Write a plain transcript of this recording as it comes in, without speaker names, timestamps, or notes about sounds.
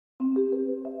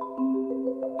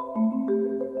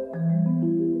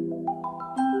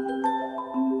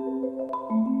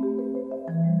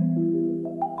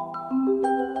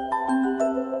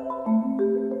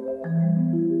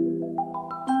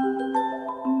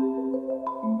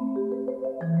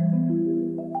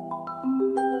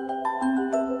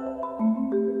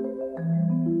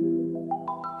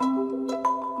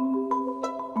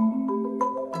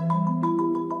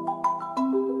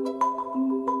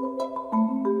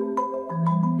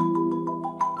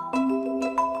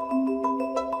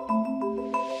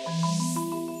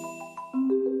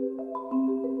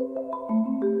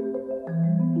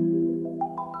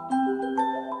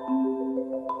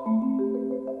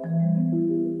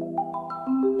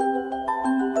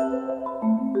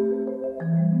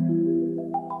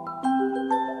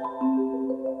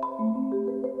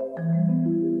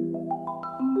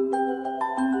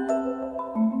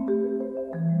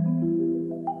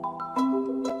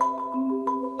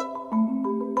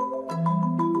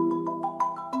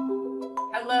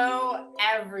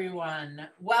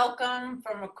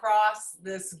from across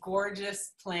this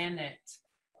gorgeous planet.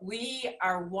 We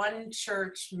are one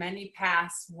church, many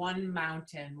paths, one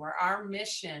mountain, where our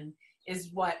mission is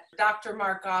what Dr.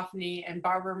 Marc Gafni and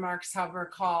Barbara Marx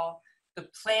Hubbard call the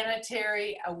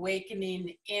planetary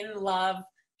awakening in love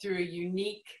through a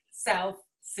unique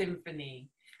self-symphony.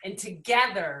 And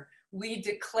together, we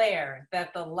declare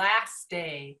that the last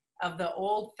day of the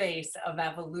old face of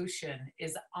evolution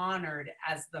is honored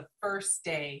as the first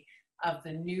day of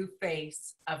the new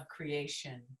face of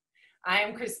creation. I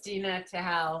am Christina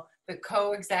Tehel, the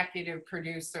co-executive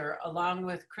producer, along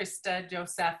with Krista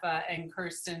Josefa and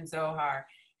Kirsten Zohar,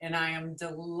 and I am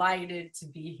delighted to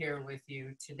be here with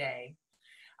you today.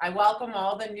 I welcome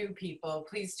all the new people.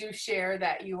 Please do share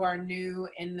that you are new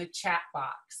in the chat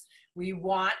box. We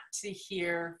want to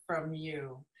hear from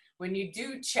you. When you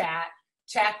do chat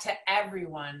to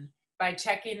everyone by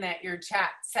checking that your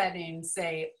chat settings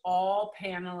say all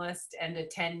panelists and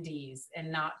attendees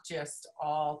and not just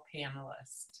all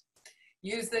panelists.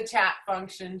 Use the chat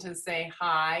function to say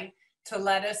hi, to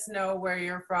let us know where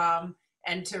you're from,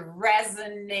 and to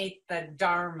resonate the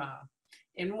Dharma.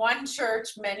 In one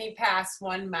church, many paths,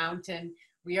 one mountain,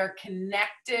 we are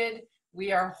connected,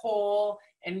 we are whole,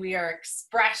 and we are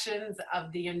expressions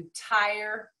of the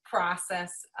entire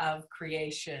process of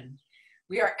creation.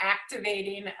 We are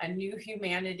activating a new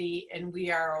humanity, and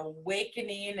we are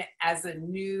awakening as a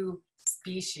new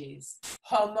species.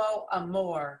 Homo,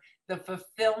 amor, the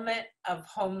fulfillment of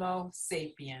Homo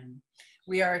sapien.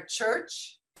 We are a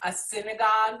church, a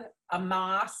synagogue, a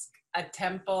mosque, a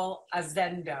temple, a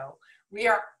zendo. We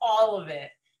are all of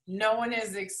it. No one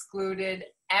is excluded.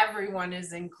 Everyone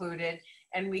is included.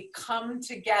 And we come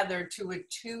together to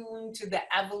attune to the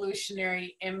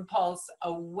evolutionary impulse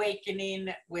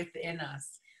awakening within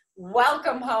us.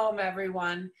 Welcome home,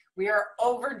 everyone. We are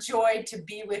overjoyed to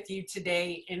be with you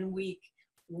today in week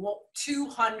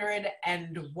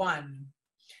 201.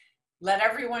 Let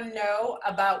everyone know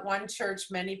about One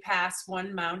Church, Many Paths,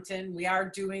 One Mountain. We are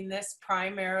doing this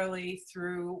primarily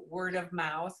through word of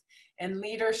mouth, and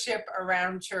leadership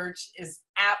around church is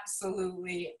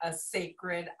absolutely a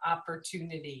sacred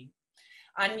opportunity.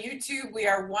 On YouTube, we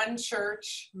are One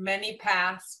Church, Many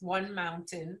Paths, One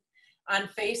Mountain. On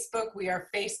Facebook, we are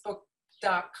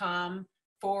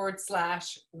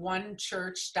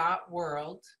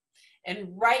facebook.com/onechurch.world.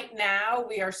 And right now,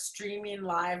 we are streaming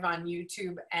live on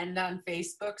YouTube and on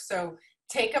Facebook. So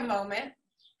take a moment,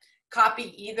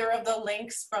 copy either of the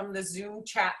links from the Zoom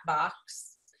chat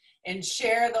box, and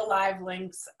share the live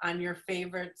links on your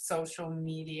favorite social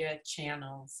media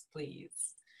channels,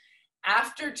 please.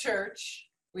 After church,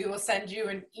 we will send you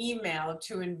an email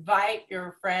to invite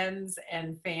your friends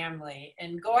and family.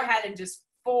 And go ahead and just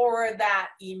forward that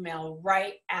email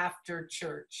right after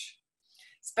church.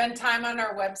 Spend time on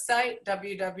our website,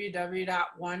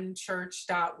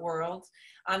 www.onechurch.world.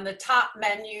 On the top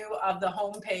menu of the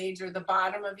home page or the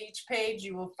bottom of each page,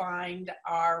 you will find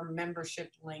our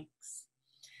membership links.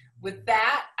 With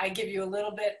that, I give you a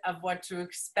little bit of what to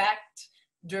expect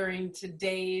during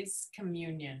today's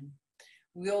communion.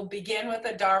 We'll begin with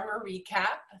a Dharma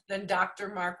recap, then Dr.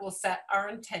 Marc will set our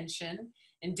intention,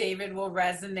 and David will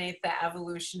resonate the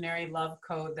evolutionary love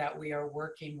code that we are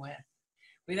working with.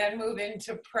 We then move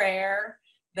into prayer,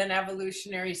 then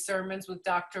evolutionary sermons with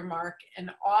Dr. Marc,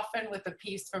 and often with a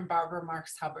piece from Barbara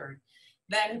Marx Hubbard.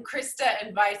 Then Krista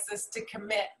invites us to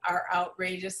commit our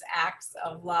outrageous acts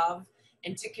of love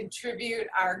and to contribute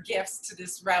our gifts to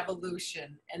this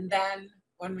revolution. And then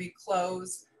when we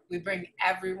close, we bring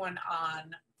everyone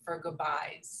on for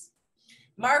goodbyes.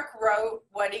 Marc wrote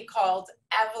what he called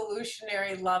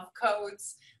evolutionary love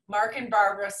codes. Marc and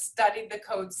Barbara studied the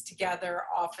codes together,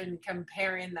 often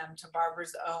comparing them to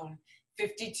Barbara's own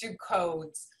 52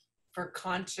 codes for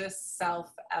conscious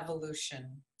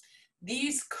self-evolution.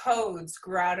 These codes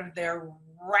grew out of their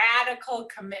radical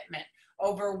commitment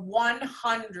over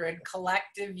 100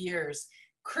 collective years,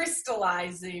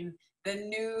 crystallizing the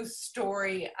new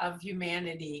story of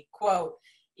humanity, quote,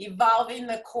 evolving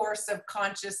the course of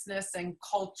consciousness and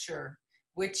culture,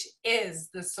 which is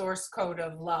the source code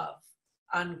of love,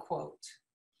 unquote.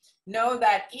 Know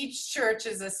that each church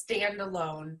is a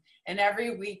standalone, and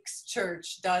every week's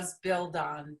church does build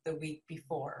on the week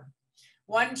before.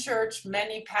 One church,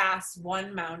 many paths,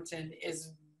 one mountain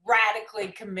is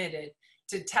radically committed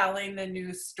to telling the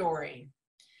new story.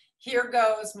 Here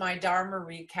goes my Dharma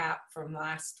recap from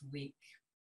last week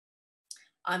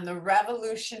on the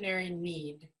revolutionary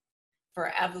need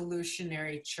for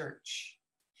evolutionary church.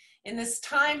 In this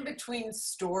time between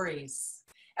stories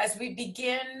as we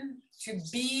begin to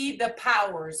be the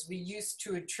powers we used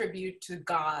to attribute to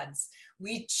gods,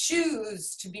 we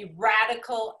choose to be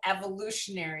radical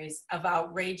evolutionaries of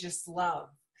outrageous love.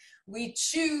 We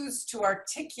choose to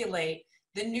articulate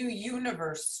the new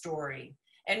universe story,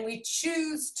 and we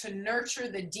choose to nurture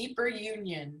the deeper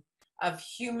union of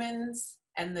humans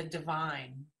and the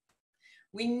divine.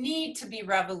 We need to be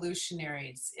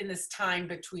revolutionaries in this time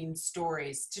between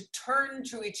stories, to turn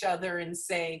to each other and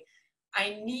say,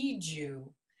 I need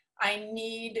you. I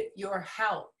need your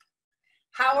help.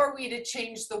 How are we to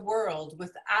change the world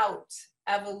without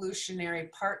evolutionary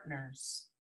partners?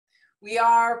 We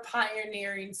are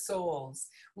pioneering souls.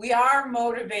 We are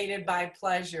motivated by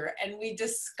pleasure, and we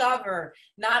discover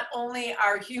not only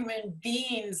are human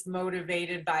beings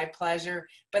motivated by pleasure,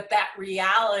 but that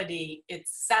reality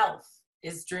itself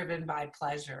is driven by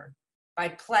pleasure,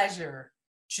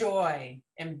 joy,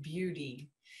 and beauty.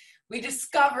 We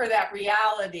discover that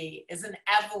reality is an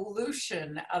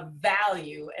evolution of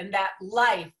value and that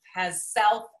life has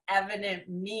self-evident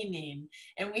meaning.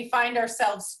 And we find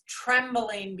ourselves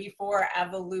trembling before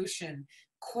evolution,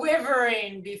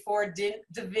 quivering before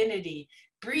divinity,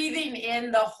 breathing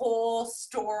in the whole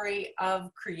story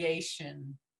of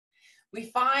creation. We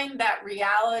find that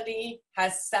reality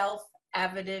has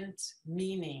self-evident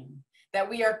meaning, that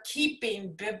we are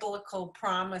keeping biblical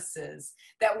promises,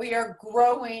 that we are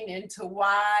growing into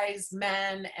wise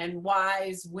men and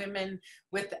wise women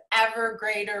with ever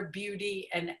greater beauty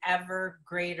and ever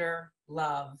greater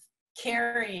love,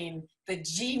 carrying the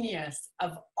genius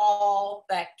of all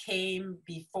that came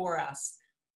before us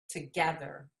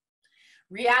together.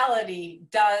 Reality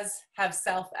does have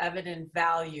self-evident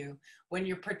value when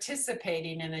you're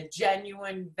participating in a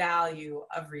genuine value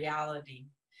of reality.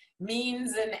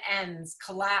 Means and ends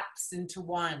collapse into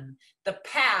one. The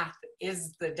path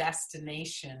is the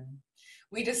destination.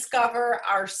 We discover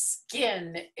our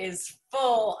skin is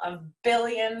full of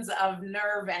billions of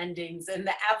nerve endings and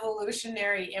the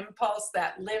evolutionary impulse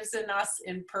that lives in us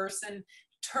in person,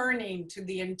 turning to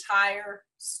the entire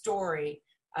story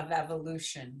of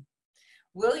evolution.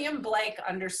 William Blake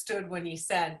understood when he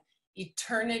said,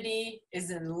 eternity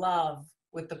is in love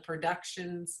with the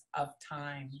productions of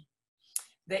time.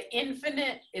 The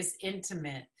infinite is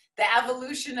intimate. The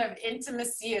evolution of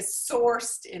intimacy is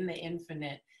sourced in the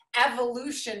infinite.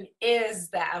 Evolution is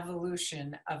the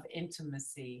evolution of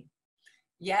intimacy.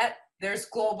 Yet there's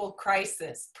global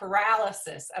crisis,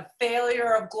 paralysis, a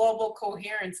failure of global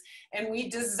coherence, and we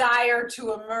desire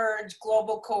to emerge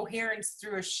global coherence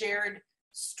through a shared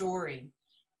story,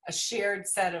 a shared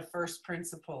set of first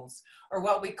principles, or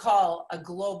what we call a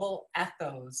global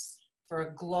ethos for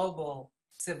a global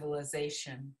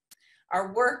civilization.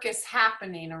 Our work is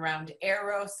happening around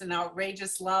eros and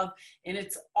outrageous love, and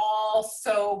it's all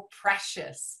so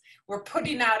precious. We're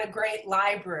putting out a great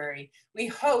library. We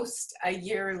host a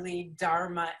yearly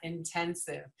Dharma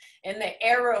intensive. And the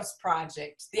Eros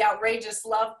Project, the Outrageous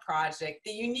Love Project,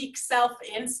 the Unique Self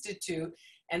Institute,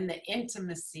 and the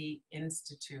Intimacy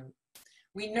Institute.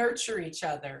 We nurture each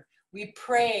other. We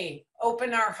pray,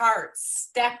 open our hearts,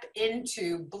 step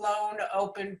into blown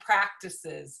open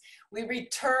practices. We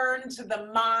return to the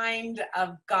mind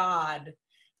of God.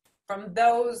 From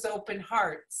those open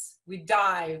hearts, we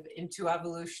dive into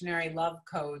evolutionary love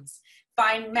codes,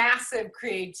 find massive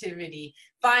creativity,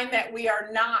 find that we are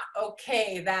not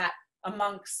okay that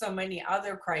amongst so many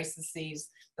other crises,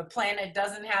 the planet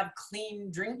doesn't have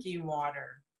clean drinking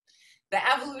water.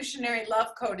 The evolutionary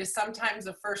love code is sometimes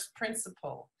a first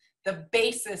principle, the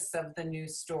basis of the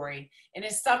news story, and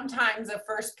is sometimes a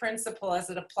first principle as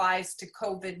it applies to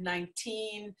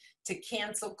COVID-19, to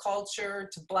cancel culture,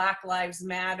 to Black Lives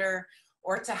Matter,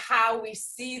 or to how we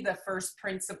see the first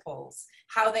principles,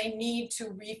 how they need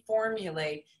to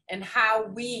reformulate, and how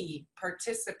we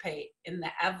participate in the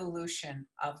evolution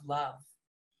of love.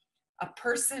 A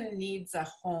person needs a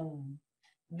home.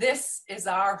 This is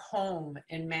our home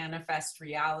in manifest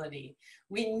reality.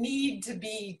 We need to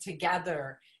be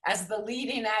together as the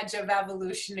leading edge of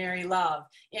evolutionary love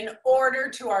in order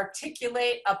to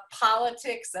articulate a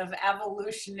politics of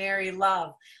evolutionary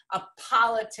love, a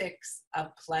politics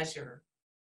of pleasure.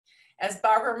 As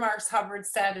Barbara Marx Hubbard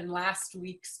said in last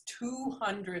week's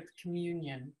 200th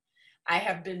communion, I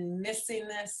have been missing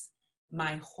this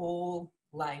my whole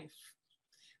life.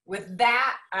 With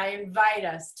that, I invite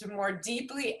us to more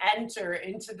deeply enter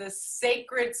into the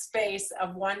sacred space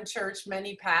of one church,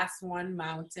 many paths, one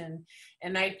mountain.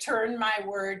 And I turn my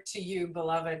word to you,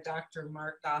 beloved Dr.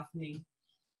 Marc Gafni.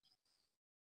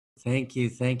 Thank you,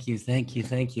 thank you, thank you,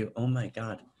 thank you. Oh my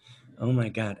God. Oh my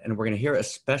God. And we're going to hear a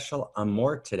special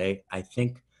amor today, I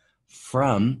think,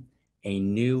 from a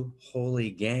new holy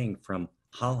gang from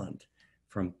Holland,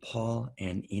 from Paul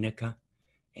and Inika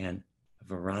and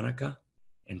Veronica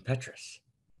and Petrus.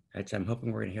 Right, so I'm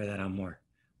hoping we're going to hear that on more.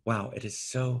 Wow, it is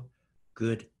so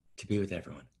good to be with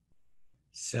everyone.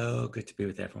 So good to be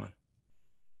with everyone.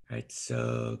 Right,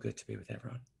 so good to be with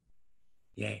everyone.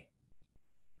 Yay.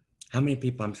 How many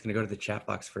people, I'm just going to go to the chat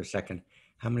box for a second.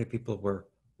 How many people were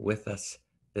with us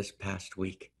this past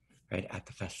week, right, at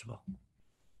the festival?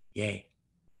 Yay.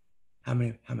 How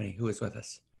many, who was with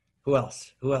us? Who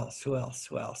else?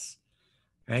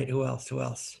 Right, who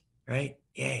else, right?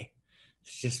 Yay.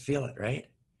 Let's just feel it, right?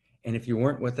 And if you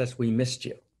weren't with us, we missed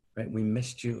you, right? We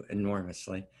missed you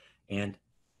enormously. And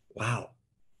wow,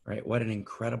 right? What an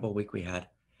incredible week we had,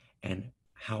 and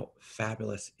how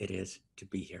fabulous it is to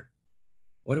be here.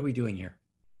 What are we doing here?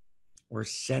 We're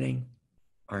setting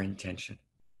our intention.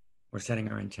 We're setting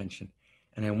our intention.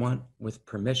 And I want, with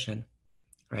permission,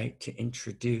 right, to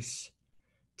introduce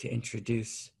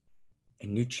a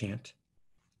new chant,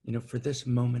 for this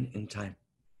moment in time.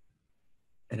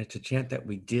 And it's a chant that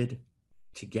we did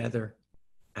together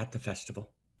at the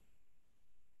festival.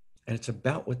 And it's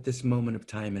about what this moment of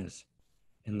time is.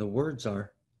 And the words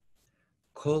are,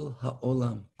 Kol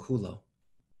ha'olam kulo.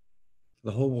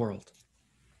 The whole world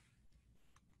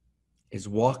is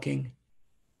walking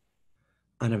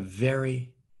on a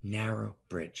very narrow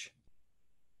bridge.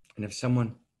 And if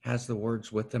someone has the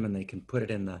words with them and they can put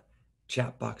it in the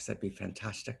chat box, that'd be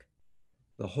fantastic.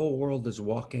 The whole world is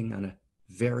walking on a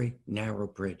very narrow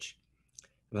bridge.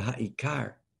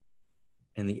 V'ha'ikar.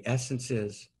 And the essence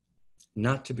is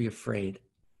not to be afraid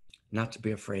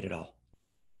at all.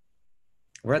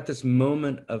 We're at this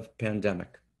moment of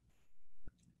pandemic.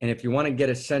 And if you want to get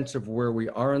a sense of where we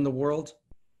are in the world,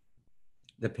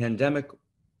 the pandemic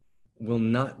will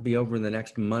not be over in the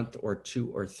next month or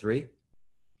 2 or 3.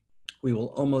 We will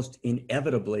almost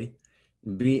inevitably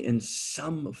be in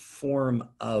some form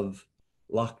of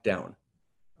lockdown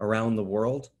around the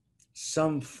world,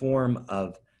 some form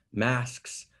of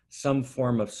masks, some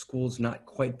form of schools not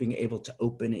quite being able to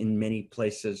open in many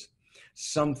places,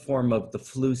 some form of the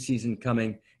flu season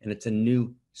coming, and it's a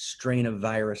new strain of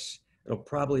virus. It'll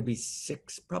probably be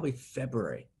probably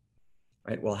February,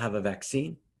 right? We'll have a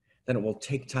vaccine. Then it will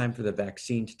take time for the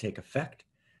vaccine to take effect.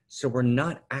 So we're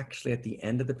not actually at the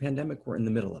end of the pandemic. We're in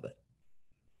the middle of it.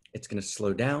 It's going to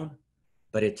slow down,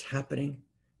 but it's happening.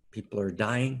 People are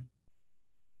dying.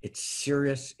 It's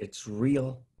serious. It's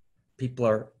real. People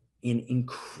are in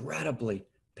incredibly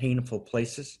painful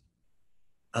places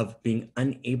of being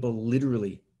unable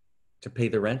literally to pay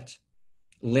the rent.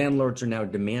 Landlords are now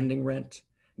demanding rent.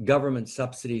 Government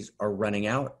subsidies are running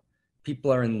out.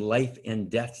 People are in life and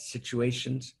death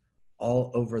situations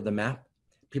all over the map.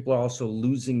 People are also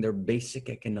losing their basic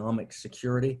economic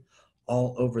security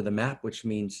all over the map, which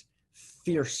means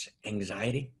fierce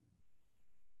anxiety.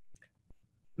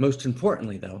 Most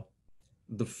importantly, though,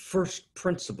 the first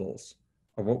principles,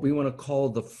 or what we want to call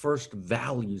the first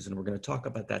values, and we're going to talk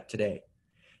about that today,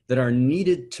 that are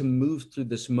needed to move through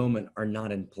this moment are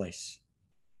not in place.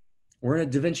 We're in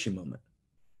a Da Vinci moment.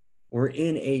 We're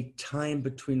in a time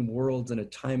between worlds and a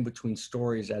time between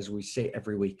stories, as we say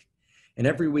every week. And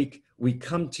every week we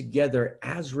come together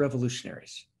as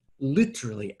revolutionaries,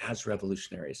 literally as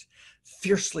revolutionaries,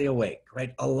 fiercely awake,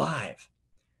 right? Alive.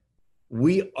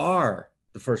 We are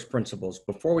the first principles.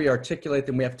 Before we articulate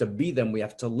them, we have to be them, we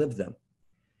have to live them.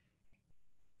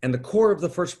 And the core of the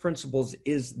first principles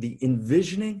is the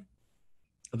envisioning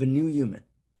of a new human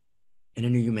and a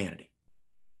new humanity,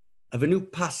 of a new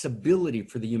possibility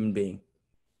for the human being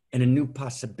and a new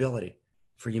possibility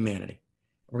for humanity.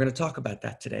 We're going to talk about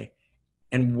that today,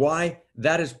 and why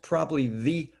that is probably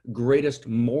the greatest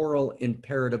moral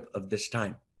imperative of this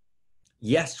time.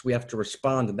 Yes, we have to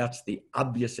respond, and that's the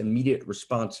obvious immediate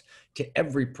response to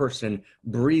every person.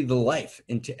 Breathe life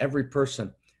into every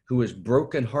person who is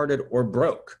brokenhearted or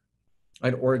broke,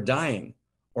 right, or dying,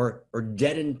 or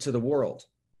deadened to the world.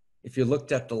 If you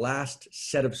looked at the last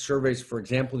set of surveys, for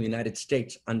example, in the United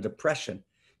States on depression,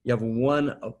 you have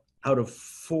 1 out of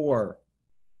 4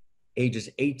 ages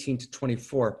 18 to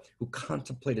 24 who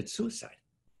contemplated suicide.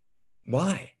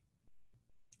 Why?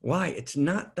 Why? It's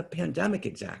not the pandemic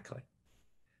exactly.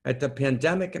 Right? The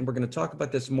pandemic, and we're going to talk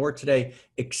about this more today,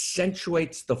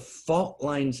 accentuates the fault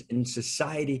lines in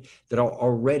society that are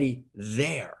already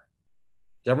there.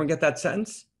 Did everyone get that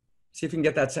sentence? See if you can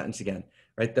get that sentence again.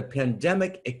 Right? The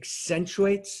pandemic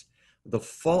accentuates the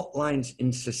fault lines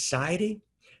in society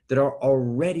that are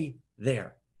already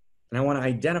there. And I want to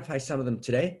identify some of them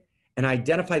today and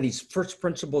identify these first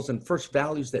principles and first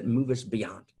values that move us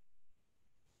beyond.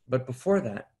 But before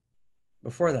that,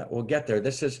 we'll get there.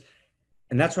 This is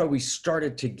And that's why we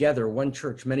started together, one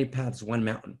church, many paths, one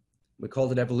mountain. We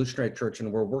called it Evolutionary Church,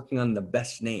 and we're working on the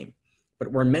best name.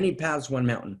 But we're many paths, one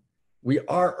mountain. We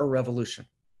are a revolution,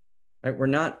 right? We're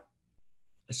not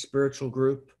a spiritual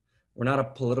group. We're not a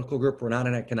political group. We're not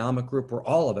an economic group. We're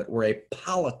all of it. We're a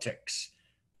politics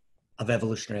of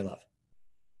evolutionary love,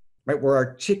 right? We're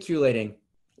articulating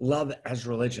love as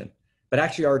religion, but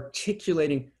actually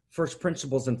articulating first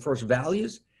principles and first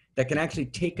values that can actually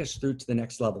take us through to the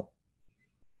next level.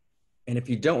 And if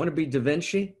you don't want to be Da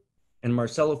Vinci and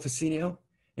Marcello Ficinio,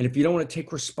 and if you don't want to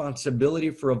take responsibility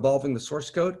for evolving the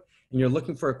source code, and you're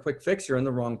looking for a quick fix, you're in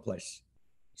the wrong place.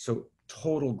 So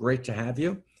total great to have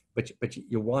you, but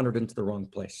you wandered into the wrong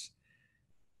place.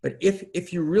 But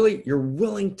if you're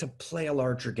willing to play a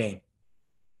larger game,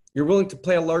 you're willing to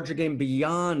play a larger game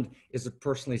beyond is it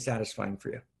personally satisfying for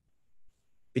you?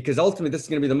 Because ultimately, this is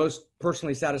going to be the most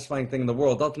personally satisfying thing in the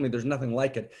world. Ultimately, there's nothing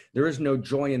like it. There is no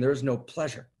joy and there is no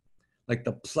pleasure, like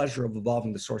the pleasure of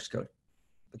evolving the source code.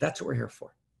 But that's what we're here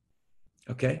for.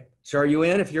 Okay? So are you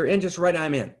in? If you're in, just write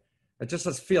I'm in. But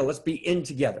let's feel. Let's be in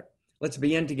together. Let's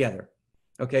be in together.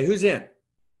 Okay, who's in?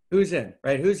 Who's in?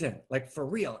 Right? Who's in? Like for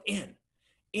real, in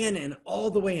and all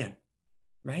the way in.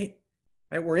 Right?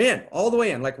 Right? We're in, all the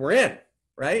way in, like we're in,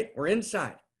 right? We're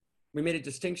inside. We made a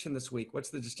distinction this week. What's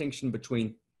the distinction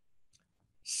between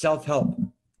self-help,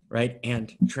 right,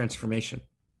 and transformation?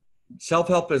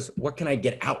 Self-help is what can I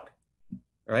get out,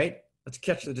 right? Let's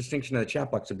catch the distinction in the chat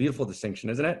box. A beautiful distinction,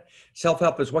 isn't it?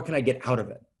 Self-help is what can I get out of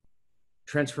it?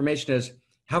 Transformation is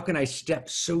how can I step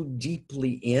so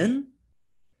deeply in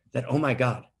that, oh my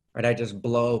God, right, I just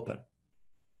blow open.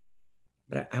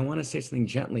 But I want to say something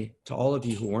gently to all of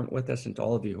you who weren't with us and to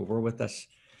all of you who were with us,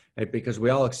 right? Because we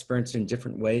all experience it in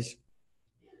different ways.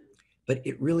 But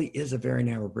it really is a very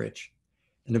narrow bridge.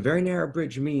 And a very narrow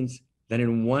bridge means that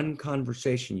in one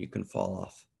conversation, you can fall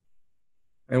off.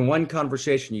 In one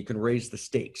conversation, you can raise the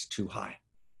stakes too high,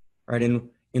 right?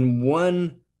 In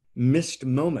one missed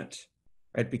moment,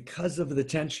 right? Because of the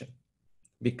tension,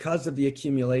 because of the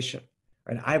accumulation,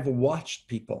 right? I've watched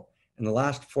people in the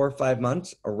last 4 or 5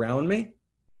 months around me,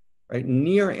 right?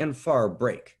 Near and far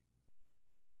break,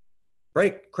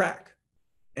 crack.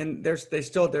 And they're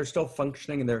still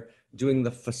functioning and they're doing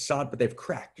the facade, but they've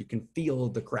cracked. You can feel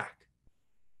the crack.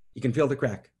 You can feel the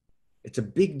crack. It's a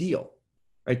big deal,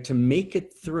 right? To make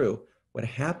it through, what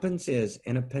happens is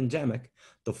in a pandemic,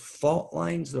 the fault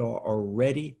lines that are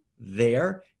already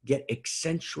there get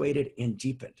accentuated and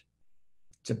deepened.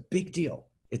 It's a big deal.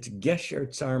 It's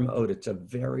Gesher Tsar Ma'od. It's a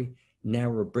very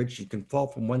narrow bridge. You can fall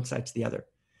from one side to the other.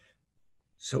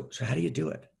 So how do you do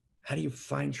it? How do you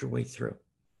find your way through?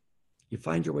 You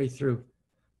find your way through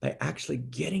by actually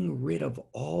getting rid of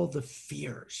all the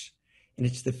fears. And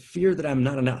it's the fear that I'm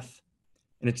not enough.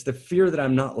 And it's the fear that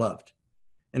I'm not loved.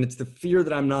 And it's the fear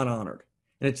that I'm not honored.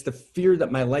 And it's the fear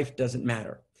that my life doesn't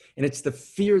matter. And it's the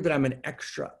fear that I'm an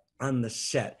extra on the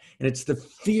set. And it's the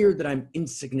fear that I'm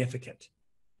insignificant.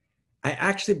 I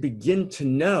actually begin to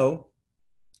know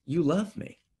you love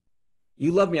me.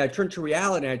 You love me. I turn to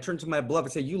reality. I turn to my beloved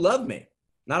and say, you love me.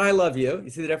 Not I love you. You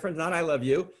see the difference? Not I love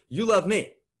you. You love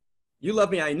me. You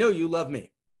love me. I know you love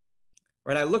me.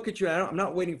 Right? I look at you. I'm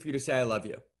not waiting for you to say I love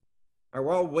you. All right,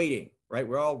 we're all waiting. Right?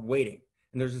 We're all waiting.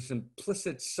 And there's this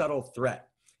implicit, subtle threat.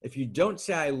 If you don't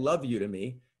say I love you to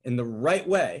me in the right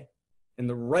way, in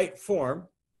the right form,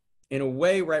 in a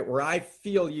way, right, where I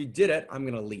feel you did it, I'm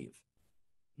going to leave.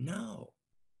 No,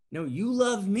 you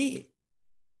love me.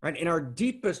 Right? In our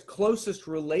deepest, closest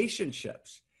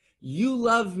relationships, you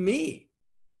love me.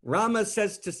 Rama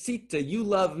says to Sita, you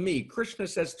love me. Krishna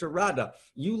says to Radha,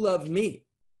 you love me.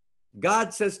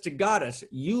 God says to Goddess,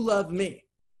 you love me.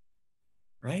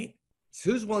 Right?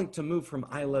 So who's willing to move from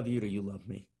I love you to you love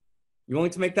me? You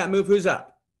willing to make that move? Who's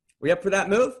up? We up for that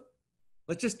move?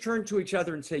 Let's just turn to each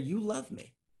other and say, you love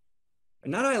me.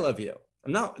 And not I love you.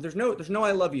 There's no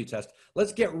I love you test.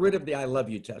 Let's get rid of the I love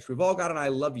you test. We've all got an I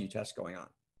love you test going on.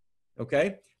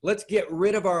 Okay? Let's get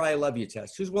rid of our I love you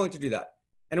test. Who's willing to do that?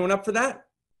 Anyone up for that?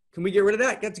 Can we get rid of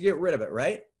that? Got to get rid of it,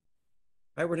 right?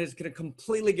 Right? We're just going to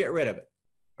completely get rid of it.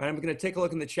 All right? I'm going to take a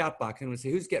look in the chat box and I'm going to say,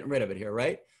 who's getting rid of it here,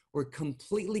 right? We're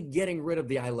completely getting rid of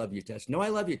the I love you test. No I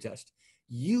love you test.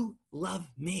 You love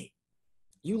me.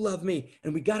 You love me.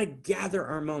 And we got to gather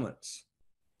our moments.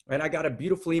 Right? I got a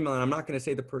beautiful email, and I'm not going to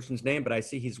say the person's name, but I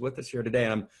see he's with us here today.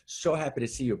 And I'm so happy to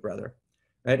see you, brother.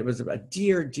 Right? It was a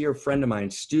dear, dear friend of mine,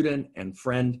 student and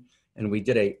friend. And we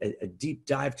did a deep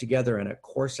dive together in a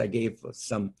course I gave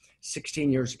some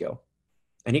 16 years ago.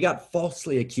 And he got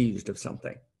falsely accused of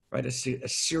something, right? A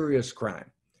serious crime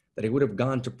that he would have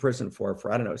gone to prison for,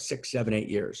 I don't know, 6, 7, 8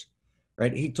 years,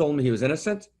 right? He told me he was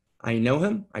innocent. I know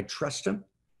him, I trust him,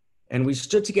 and we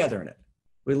stood together in it.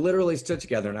 We literally stood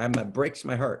together, and it breaks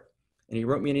my heart. And he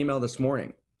wrote me an email this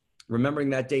morning, remembering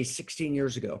that day 16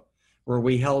 years ago where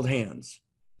we held hands,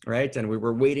 right? And we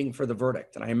were waiting for the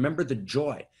verdict. And I remember the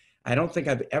joy. I don't think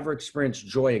I've ever experienced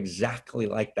joy exactly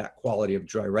like that quality of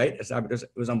joy, right? It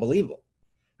was unbelievable.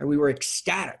 And we were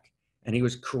ecstatic, and he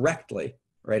was correctly,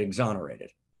 right,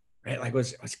 exonerated, right? Like I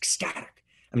was ecstatic.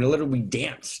 I mean, literally we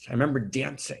danced. I remember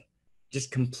dancing,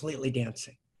 just completely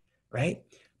dancing, right?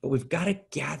 But we've got to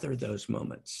gather those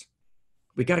moments.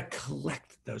 We got to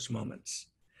collect those moments,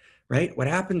 right? What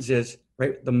happens is,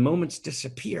 right, the moments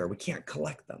disappear. We can't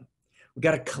collect them. We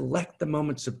got to collect the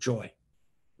moments of joy.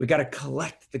 We got to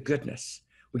collect the goodness.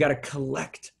 We got to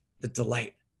collect the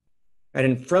delight. Right?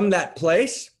 And from that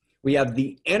place, we have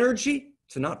the energy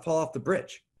to not fall off the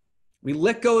bridge. We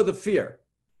let go of the fear,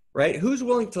 right? Who's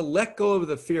willing to let go of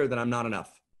the fear that I'm not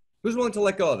enough? Who's willing to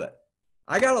let go of it?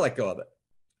 I got to let go of it.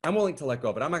 I'm willing to let go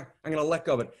of it. I'm going to let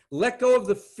go of it. Let go of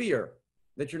the fear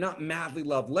that you're not madly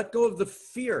loved. Let go of the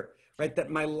fear, right, that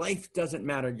my life doesn't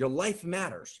matter. Your life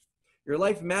matters. Your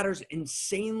life matters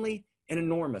insanely and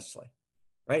enormously,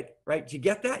 right? Do you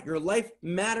get that? Your life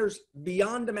matters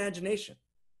beyond imagination,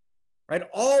 right?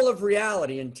 All of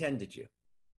reality intended you,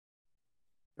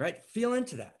 right? Feel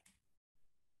into that.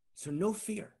 So no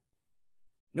fear.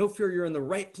 No fear. You're in the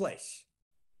right place.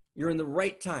 You're in the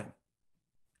right time.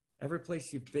 Every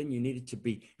place you've been, you needed to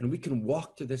be. And we can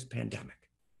walk through this pandemic.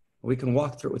 We can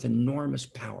walk through it with enormous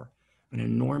power, and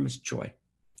enormous joy,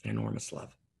 and enormous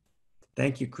love.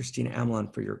 Thank you, Christina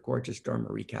Amlon, for your gorgeous Dharma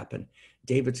recap. And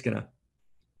David's going to,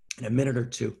 in a minute or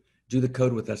two, do the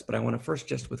code with us. But I want to first,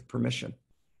 just with permission,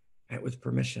 right? With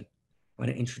permission, I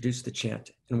want to introduce the chant.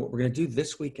 And what we're going to do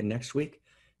this week and next week,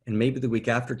 and maybe the week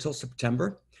after till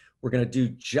September, we're going to do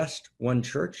just one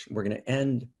church. We're going to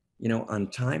end, on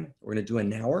time. We're going to do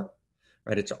an hour,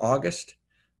 right? It's August.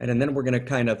 And then we're going to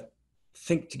kind of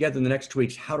think together in the next 2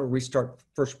 weeks how to restart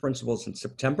first principles in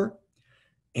September.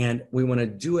 And we want to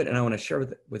do it, and I want to share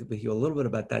with you a little bit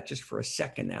about that just for a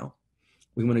second now.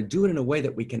 We want to do it in a way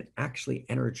that we can actually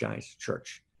energize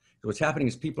church. So what's happening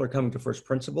is people are coming to first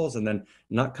principles and then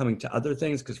not coming to other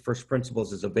things because first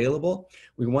principles is available.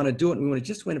 We want to do it, and we want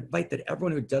to invite that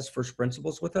everyone who does first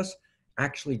principles with us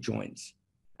actually joins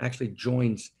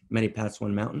Many Paths,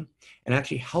 One Mountain, and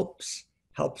actually helps,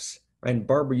 right? And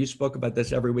Barbara, you spoke about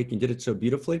this every week and did it so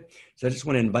beautifully. So I just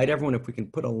want to invite everyone, if we can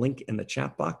put a link in the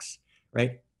chat box,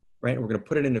 right? And we're going to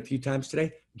put it in a few times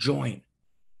today. Join.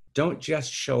 Don't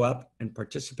just show up and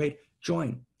participate.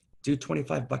 Join. Do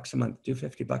 $25 a month. Do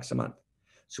 $50 a month.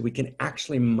 So we can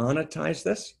actually monetize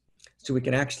this. So we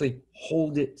can actually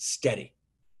hold it steady.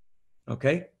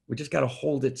 Okay? We just got to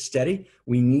hold it steady.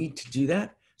 We need to do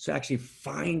that. So actually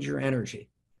find your energy,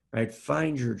 right?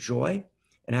 Find your joy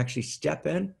and actually step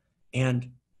in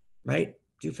and, right,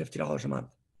 do $50 a month,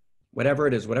 whatever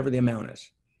it is, whatever the amount is.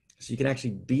 So you can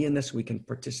actually be in this, we can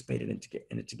participate in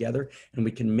it together, and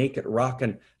we can make it rock.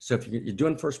 And so if you're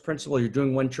doing first principle, you're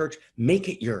doing one church, make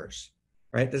it yours,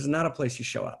 right? This is not a place you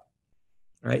show up,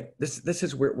 right? This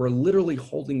is where we're literally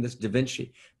holding this Da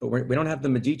Vinci, but we don't have the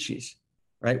Medicis,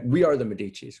 right? We are the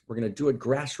Medicis. We're going to do it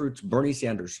grassroots Bernie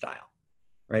Sanders style,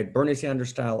 right? Bernie Sanders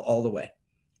style all the way,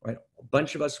 right? A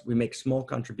bunch of us, we make small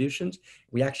contributions.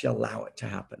 We actually allow it to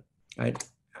happen, right?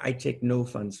 I take no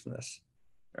funds from this,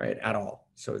 right, at all.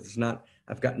 So it's not,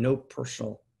 I've got no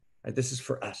personal, right? This is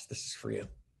for us. This is for you,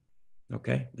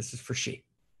 okay? This is for she.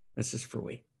 This is for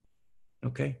we,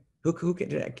 okay? Who can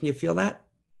you feel that?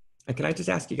 And can I just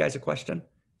ask you guys a question?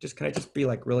 Can I just be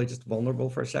like really just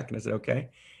vulnerable for a second? Is it okay?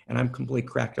 And I'm completely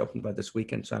cracked open by this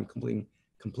weekend, so I'm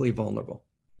completely vulnerable.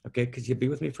 Okay, could you be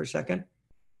with me for a second?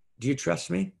 Do you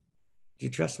trust me? Do you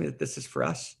trust me that this is for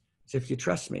us? So if you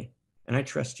trust me and I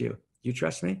trust you, you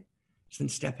trust me? So then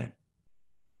step in.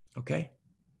 Okay?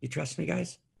 You trust me,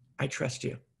 guys? I trust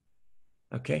you.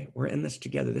 Okay? We're in this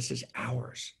together. This is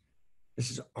ours. This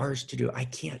is ours to do. I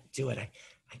can't do it. I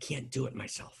can't do it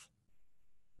myself.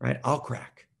 Right? I'll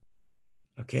crack.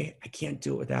 Okay? I can't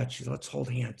do it without you. Let's hold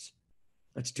hands.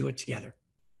 Let's do it together.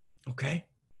 Okay?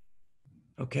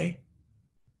 Okay?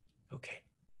 Okay.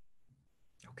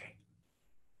 Okay.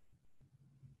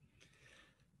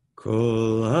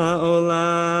 Kol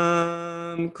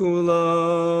ha'olam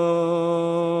kulo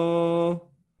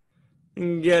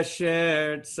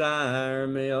gesher tsar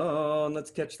me'od.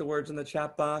 Let's catch the words in the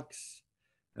chat box.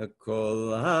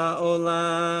 Kol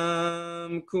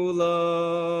ha'olam kulo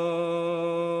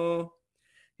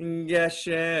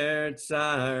gesher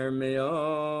tsar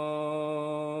me'od.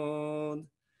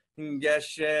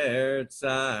 Gesher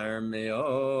tsar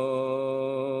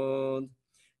me'od.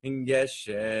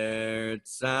 Gesher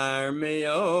tsar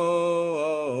me'od.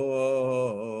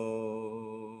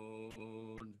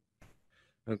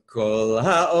 Kol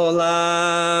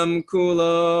ha'olam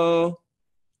kulo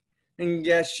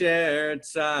Gesher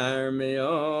tsar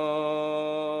me'od.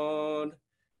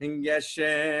 Gesher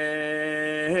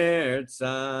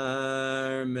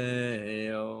tsar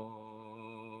me'od.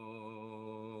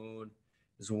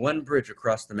 There's one bridge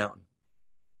across the mountain.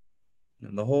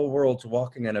 And the whole world's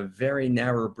walking on a very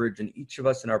narrow bridge, and each of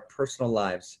us in our personal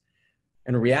lives.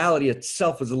 And reality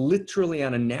itself is literally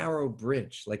on a narrow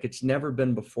bridge like it's never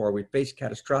been before. We face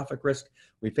catastrophic risk,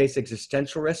 we face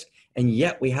existential risk, and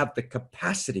yet we have the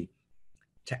capacity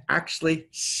to actually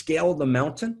scale the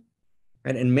mountain,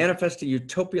 right, and manifest a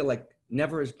utopia like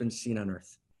never has been seen on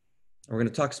earth. And we're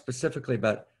going to talk specifically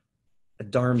about a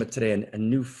dharma today, and a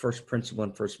new first principle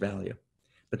and first value.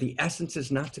 But the essence is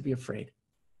not to be afraid.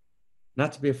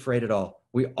 Not to be afraid at all.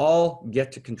 We all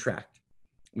get to contract.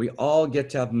 We all get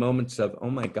to have moments of, oh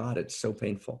my God, it's so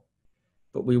painful.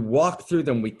 But we walk through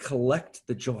them. We collect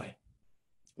the joy.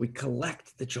 We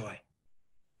collect the joy.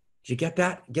 Do you get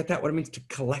that? Get that? What it means to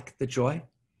collect the joy?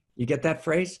 You get that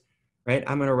phrase? Right?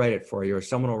 I'm going to write it for you, or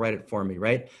someone will write it for me,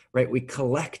 right? Right? We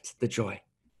collect the joy.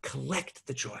 Collect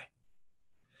the joy.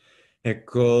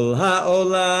 Ekol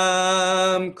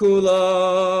ha'olam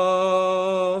kulo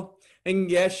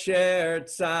Gesher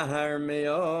tsar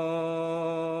me'od.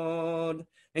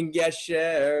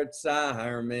 Gesher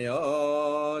tsar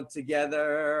me'od.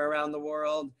 Together around the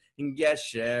world.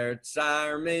 Gesher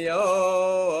tsar me'od.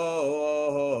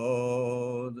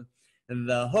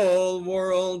 The whole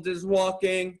world is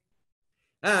walking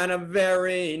on a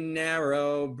very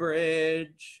narrow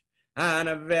bridge. On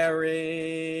a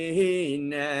very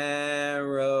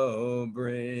narrow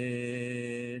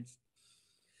bridge.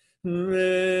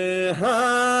 V'ha'ikar,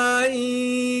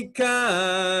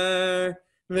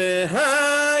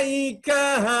 v'ha'ikar,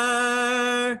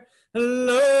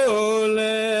 lo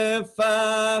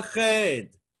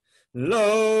lefached,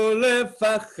 lo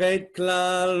lefached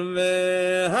klal.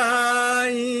 V'ha'ikar,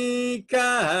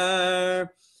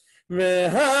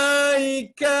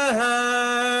 v'ha'ikar,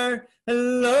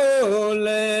 lo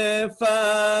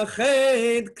lefached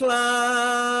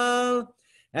klal.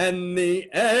 And the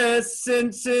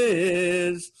essence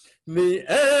is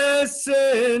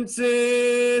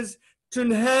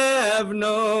to have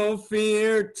no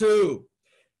fear, to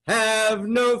have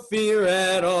no fear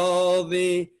at all.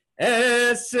 The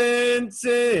essence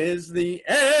is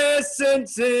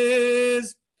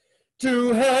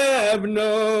to have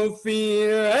no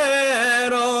fear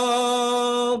at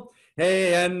all.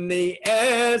 Hey, and the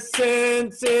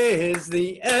essence is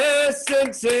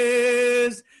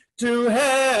to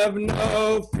have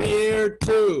no fear,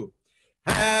 to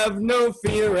have no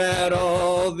fear at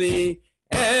all. The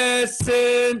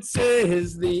essence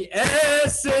is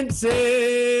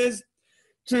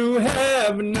to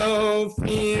have no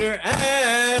fear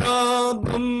at all.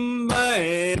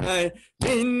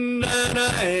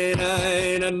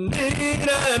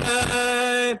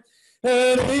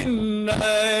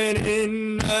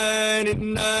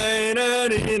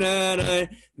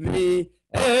 The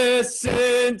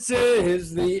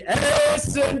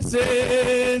essence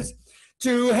is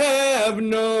to have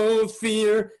no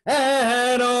fear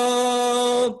at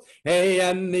all. Hey,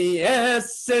 and the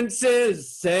essence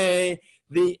is, say,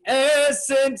 the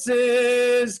essence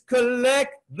is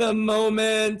collect the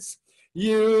moments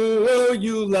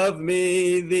you love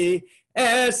me. The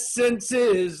essence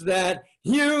is that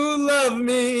you love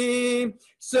me.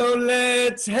 So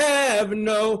let's have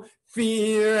no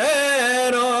fear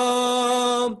at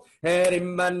all. Hey,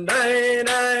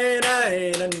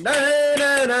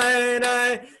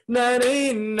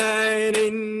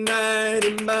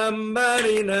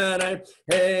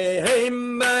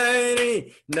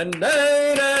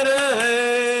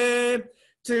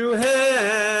 to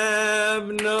have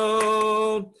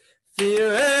no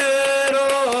fear at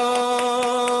all.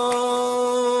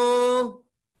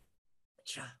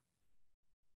 Cha.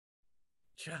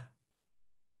 Cha.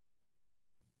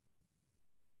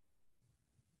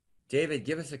 David,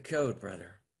 give us a code,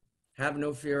 brother. Have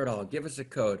no fear at all. Give us a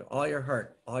code. All your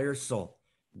heart, all your soul.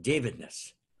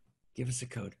 Davidness. Give us a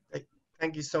code.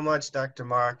 Thank you so much, Dr.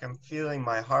 Mark. I'm feeling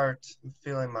my heart. I'm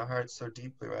feeling my heart so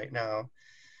deeply right now.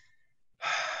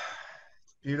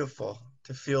 It's beautiful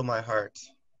to feel my heart.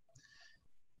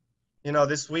 You know,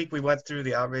 this week we went through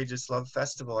the Outrageous Love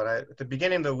Festival, and at the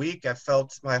beginning of the week, I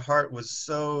felt my heart was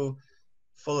so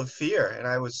full of fear, and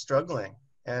I was struggling.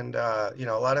 And, you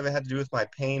know, a lot of it had to do with my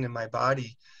pain in my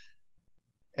body.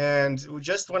 And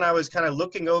just when I was kind of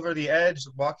looking over the edge,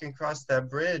 walking across that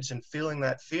bridge and feeling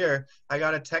that fear, I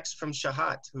got a text from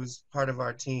Shahat, who's part of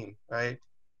our team, right?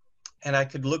 And I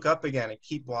could look up again and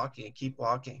keep walking, keep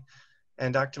walking.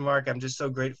 And Dr. Mark, I'm just so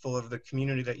grateful of the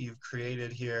community that you've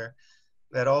created here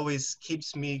that always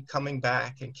keeps me coming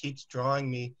back and keeps drawing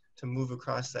me to move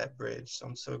across that bridge. So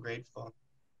I'm so grateful.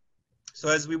 So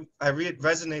as I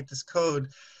resonate this code,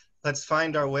 let's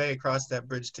find our way across that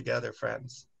bridge together,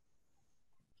 friends.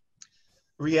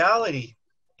 Reality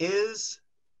is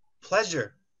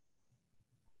pleasure.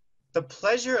 The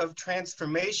pleasure of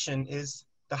transformation is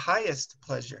the highest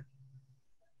pleasure.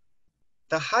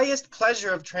 The highest pleasure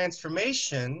of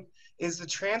transformation is the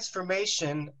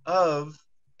transformation of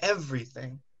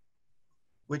everything,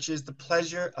 which is the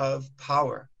pleasure of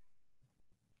power.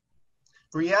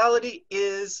 Reality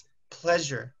is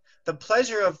pleasure. The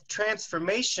pleasure of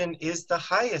transformation is the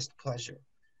highest pleasure.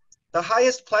 The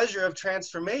highest pleasure of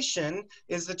transformation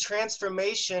is the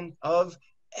transformation of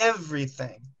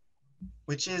everything,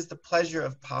 which is the pleasure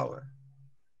of power.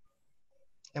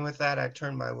 And with that, I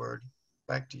turn my word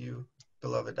back to you,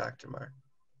 beloved Dr. Mark.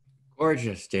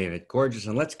 Gorgeous, David, gorgeous.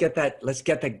 And let's get that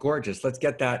gorgeous. Let's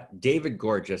get that David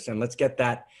gorgeous, and let's get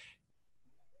that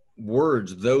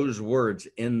those words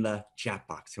in the chat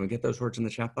box. Can we get those words in the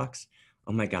chat box?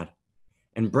 Oh my God.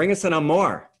 And bring us an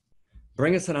amor.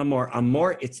 Bring us an amor.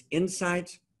 Amor, its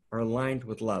insides are aligned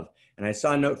with love. And I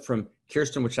saw a note from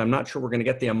Kirsten, which I'm not sure we're going to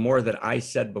get the amor that I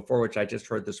said before, which I just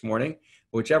heard this morning.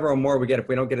 Whichever amor we get, if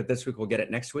we don't get it this week, we'll get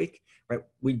it next week, right?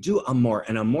 We do amor,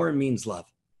 and amor means love.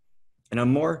 And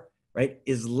amor, right,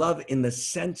 is love in the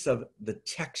sense of the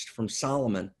text from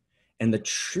Solomon and the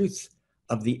truth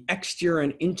of the exterior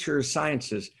and interior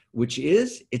sciences, which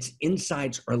is its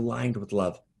insides are aligned with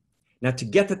love. Now, to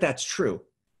get that that's true,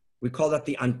 we call that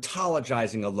the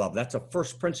ontologizing of love. That's a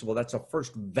first principle. That's a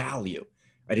first value,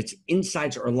 right? Its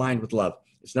insides are aligned with love.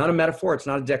 It's not a metaphor. It's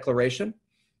not a declaration.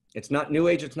 It's not New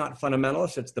Age. It's not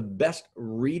fundamentalist. It's the best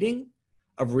reading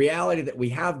of reality that we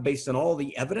have based on all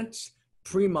the evidence,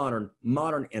 pre-modern,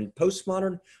 modern, and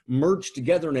postmodern, merged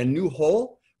together in a new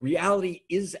whole. Reality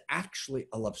is actually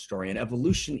a love story, and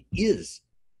evolution is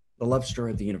the love story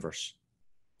of the universe.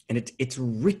 And it's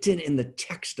written in the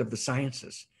text of the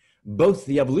sciences, both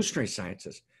the evolutionary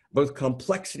sciences, both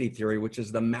complexity theory, which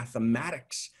is the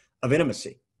mathematics of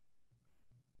intimacy,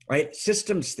 right?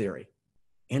 Systems theory,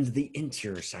 and the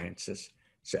interior sciences.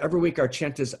 So every week our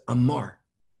chant is amor,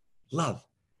 love.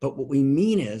 But what we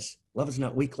mean is love is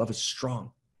not weak, love is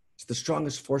strong. It's the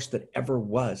strongest force that ever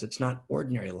was. It's not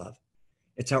ordinary love.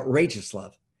 It's outrageous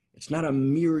love. It's not a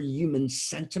mere human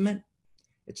sentiment.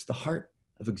 It's the heart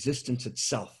of existence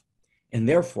itself. And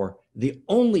therefore, the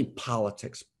only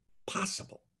politics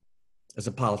possible is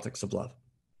a politics of love.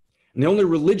 And the only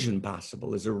religion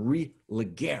possible is a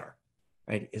religion,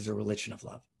 right? Is a religion of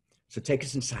love. So take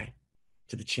us inside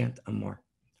to the chant amor.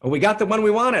 Oh, we got the one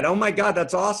we wanted. Oh my God,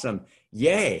 that's awesome.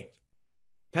 Yay.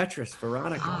 Petrus,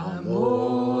 Veronica.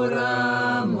 Amor,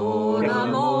 amor,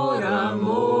 amor,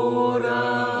 amor,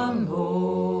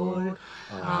 amor.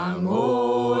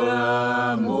 Amor,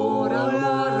 amor,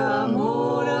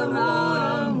 amor, amor, amor.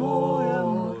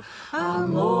 Amor, amor,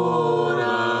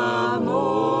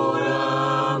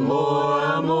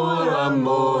 amor, amor, amor, amor. Amor, amor, amor, amor, amor, amor. Amor, amor,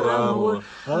 amor,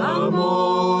 amor. Amor,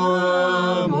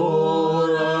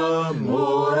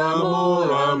 amor,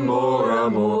 amor,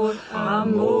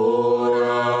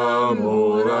 amor,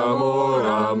 amor. Amor, amor,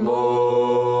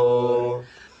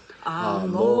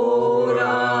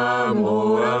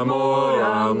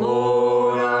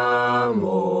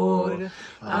 amor,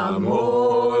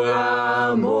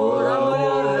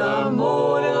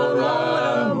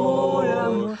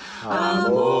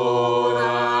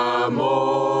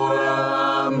 amor, amor, amor. Amor,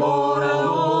 amor, amor, amor, amor, amor. Amor, amor, amor, amor, amor, amor.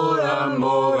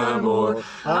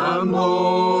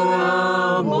 Amor,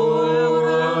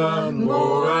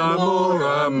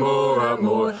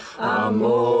 amor, amor, amor.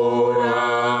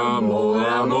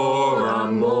 Amor,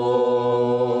 amor, amor, amor,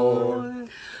 amor.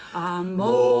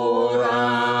 Amor,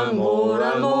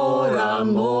 amor, amor,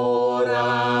 amor,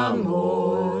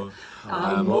 amor.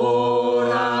 Amor,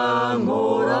 amor,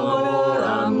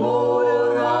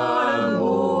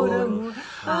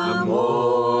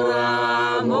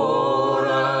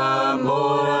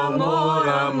 amor,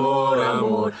 amor, amor,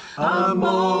 amor.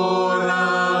 Amor,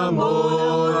 amor,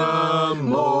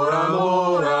 amor,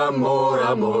 amor, amor,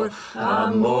 amor.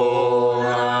 Amor,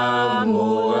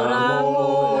 amor,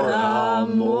 amor,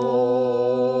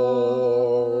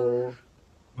 amor.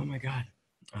 Oh my God.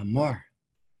 Amor.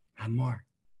 Amor.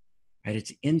 Right?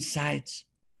 Its insides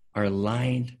are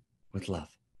aligned with love.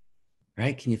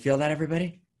 Right? Can you feel that,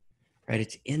 everybody? Right?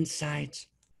 Its insides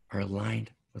are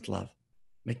aligned with love.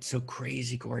 It's so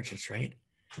crazy gorgeous, right?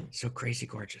 So crazy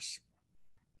gorgeous.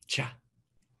 Cha.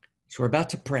 So we're about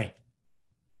to pray.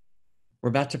 We're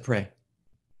about to pray.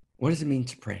 What does it mean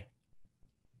to pray?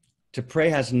 To pray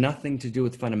has nothing to do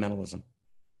with fundamentalism.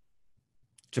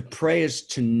 To pray is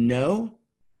to know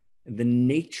the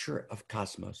nature of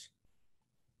cosmos.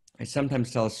 I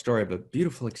sometimes tell a story of a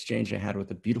beautiful exchange I had with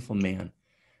a beautiful man,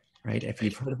 right? If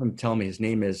you've heard of him, tell me. His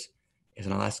name is,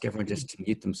 and I'll ask everyone just to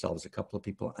mute themselves. A couple of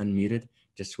people unmuted,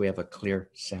 just so we have a clear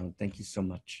sound. Thank you so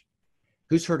much.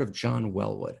 Who's heard of John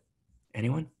Wellwood?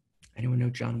 Anyone? Anyone know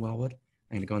John Wellwood?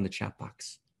 I'm going to go in the chat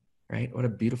box, right? What a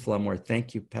beautiful amor.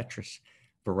 Thank you, Petrus,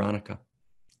 Veronica,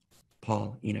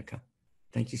 Paul, Enika.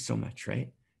 Thank you so much,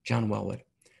 right? John Wellwood.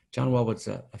 John Wellwood's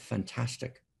a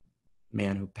fantastic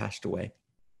man who passed away.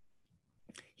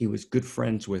 He was good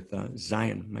friends with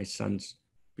Zion, my son's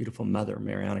beautiful mother,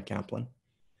 Mariana Kaplan.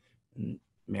 And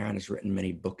Mariana has written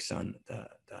many books on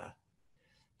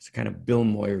it's kind of Bill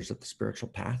Moyers of the spiritual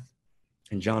path.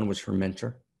 And John was her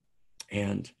mentor.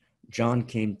 And John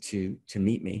came to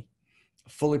meet me,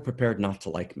 fully prepared not to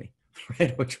like me,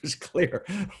 right? Which was clear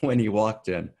when he walked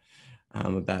in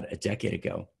about a decade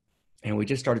ago. And we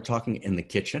just started talking in the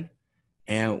kitchen,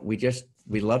 and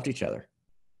we loved each other.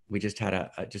 We just had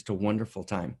just a wonderful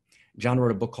time. John wrote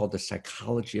a book called The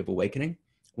Psychology of Awakening,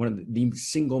 one of the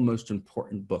single most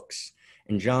important books.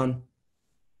 And John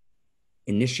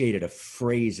initiated a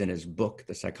phrase in his book,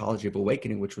 The Psychology of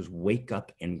Awakening, which was wake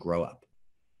up and grow up.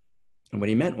 And what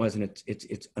he meant was, and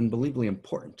it's unbelievably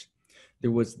important, there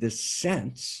was this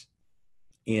sense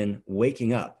in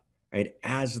waking up, right?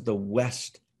 As the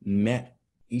West met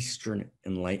Eastern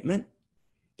Enlightenment,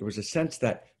 there was a sense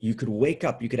that you could wake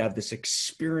up, you could have this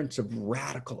experience of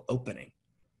radical opening,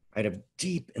 right? Of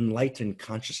deep enlightened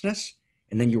consciousness,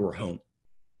 and then you were home.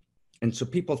 And so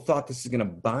people thought this is going to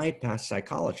bypass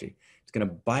psychology. It's going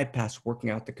to bypass working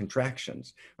out the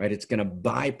contractions, right? It's going to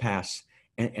bypass,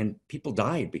 and people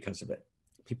died because of it.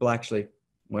 People actually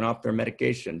went off their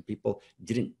medication. People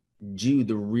didn't do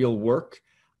the real work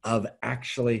of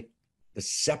actually the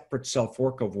separate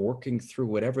self-work of working through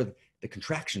whatever the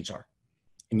contractions are.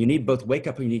 And you need both wake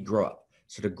up and you need grow up.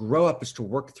 So to grow up is to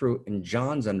work through, in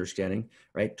John's understanding,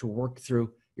 right, to work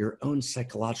through your own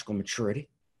psychological maturity.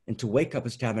 And to wake up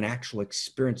is to have an actual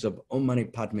experience of Om Mani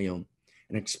Padme Hum,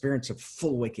 an experience of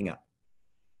full waking up.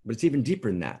 But it's even deeper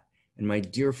than that. And my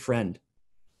dear friend,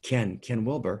 Ken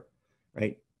Wilber,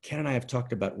 right? Ken and I have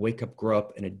talked about wake up, grow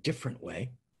up in a different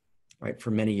way, right,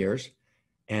 for many years.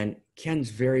 And Ken's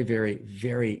very, very,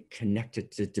 very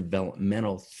connected to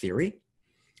developmental theory.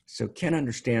 So Ken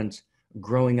understands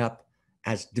growing up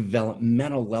as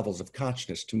developmental levels of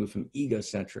consciousness to move from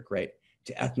egocentric, right,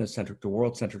 to ethnocentric, to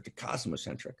world-centric, to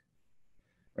cosmocentric,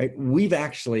 right? We've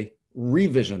actually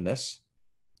revisioned this.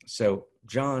 So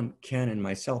John, Ken, and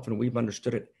myself, and we've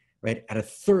understood it, right, at a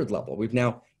third level. We've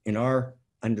now, in our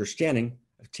understanding,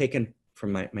 have taken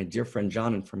from my dear friend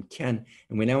John and from Ken,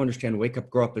 and we now understand wake up,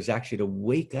 grow up is actually to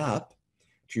wake up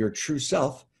to your true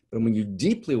self. But when you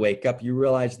deeply wake up, you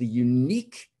realize the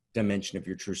unique dimension of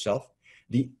your true self,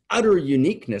 the utter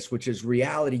uniqueness, which is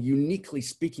reality uniquely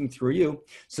speaking through you.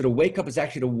 So to wake up is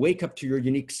actually to wake up to your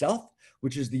unique self,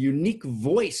 which is the unique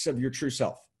voice of your true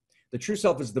self. The true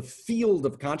self is the field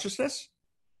of consciousness.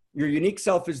 Your unique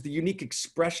self is the unique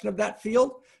expression of that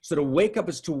field. So to wake up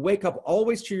is to wake up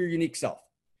always to your unique self.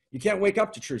 You can't wake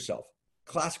up to true self.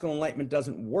 Classical enlightenment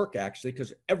doesn't work, actually,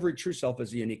 because every true self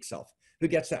is a unique self. Who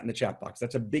gets that in the chat box?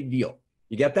 That's a big deal.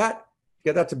 You get that?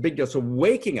 Yeah, that's a big deal. So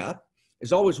waking up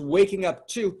is always waking up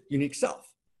to unique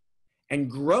self.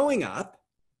 And growing up,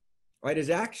 right, is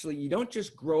actually, you don't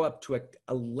just grow up to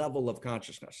a level of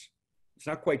consciousness. It's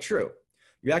not quite true.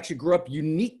 You actually grow up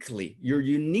uniquely, your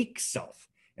unique self.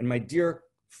 And my dear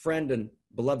friend and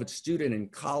beloved student and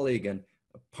colleague and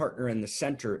a partner in the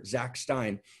center, Zach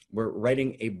Stein, we're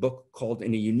writing a book called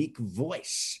In a Unique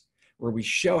Voice, where we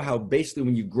show how basically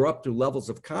when you grow up through levels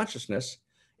of consciousness,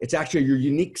 it's actually your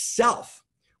unique self,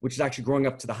 which is actually growing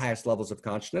up to the highest levels of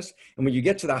consciousness. And when you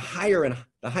get to the higher and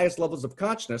the highest levels of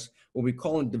consciousness, what we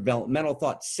call in developmental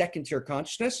thought, second tier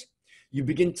consciousness, you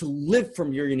begin to live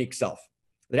from your unique self.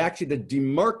 That actually the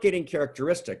demarcating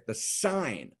characteristic, the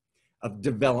sign of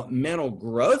developmental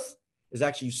growth is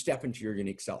actually you step into your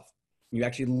unique self. You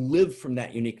actually live from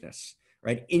that uniqueness,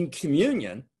 right? In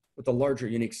communion with the larger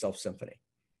unique self symphony.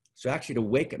 So actually to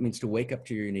wake up means to wake up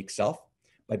to your unique self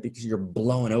because you're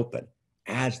blown open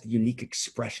as the unique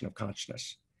expression of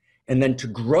consciousness. And then to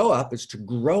grow up is to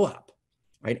grow up,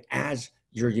 right, as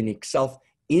your unique self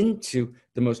into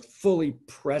the most fully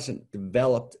present,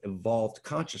 developed, evolved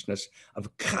consciousness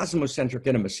of cosmocentric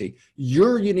intimacy.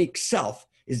 Your unique self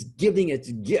is giving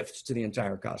its gifts to the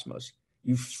entire cosmos.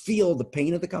 You feel the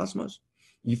pain of the cosmos.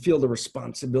 You feel the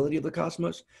responsibility of the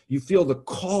cosmos. You feel the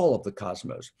call of the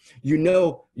cosmos. You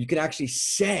know, you can actually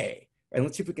say, and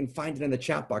let's see if we can find it in the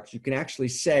chat box. You can actually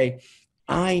say,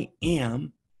 I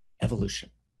am evolution.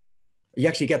 You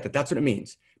actually get that. That's what it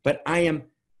means. But I am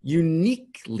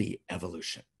uniquely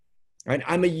evolution, right?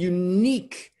 I'm a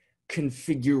unique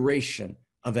configuration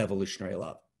of evolutionary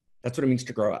love. That's what it means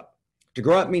to grow up. To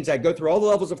grow up means I go through all the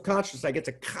levels of consciousness. I get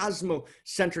to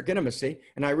cosmocentric intimacy,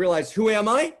 and I realize, who am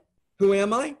I? Who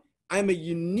am I? I'm a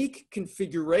unique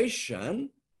configuration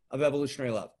of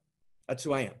evolutionary love. That's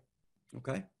who I am,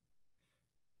 okay?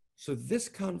 So this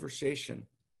conversation,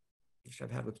 which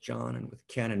I've had with John and with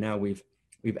Ken, and now we've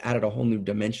added a whole new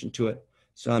dimension to it.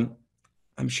 So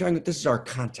I'm sharing that this is our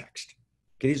context.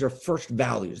 Okay, these are first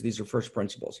values. These are first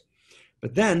principles.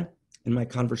 But then in my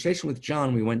conversation with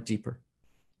John, we went deeper.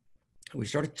 We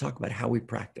started to talk about how we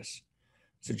practice.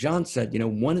 So John said,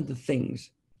 one of the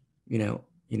things,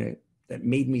 that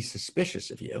made me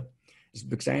suspicious of you is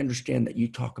because I understand that you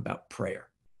talk about prayer.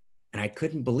 And I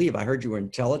couldn't believe, I heard you were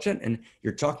intelligent and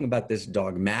you're talking about this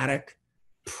dogmatic,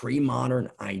 pre-modern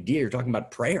idea. You're talking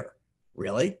about prayer.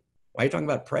 Really? Why are you talking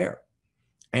about prayer?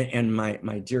 And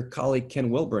my dear colleague, Ken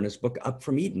Wilber, in his book, Up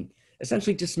from Eden,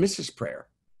 essentially dismisses prayer,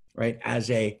 right?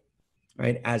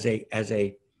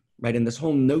 In this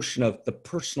whole notion of the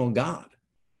personal God,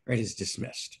 right, is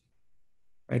dismissed,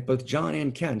 right? Both John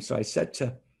and Ken. So I said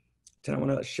to I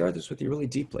want to share this with you really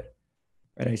deeply,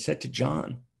 right? I said to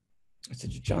John,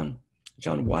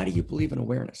 John, why do you believe in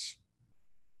awareness?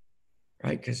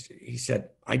 Right? Because he said,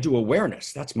 I do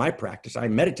awareness. That's my practice. I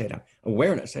meditate on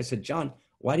awareness. I said, John,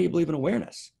 why do you believe in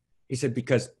awareness? He said,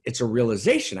 because it's a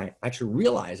realization. I actually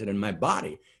realize it in my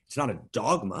body. It's not a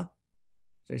dogma.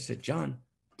 So I said, John,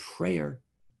 prayer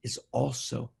is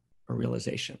also a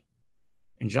realization.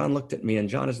 And John looked at me, and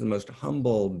John is the most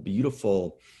humble,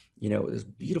 beautiful, this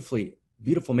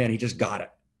beautiful man. He just got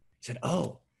it. He said,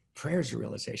 oh, prayer is a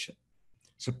realization.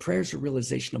 So prayer is a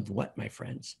realization of what, my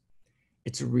friends?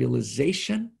 It's a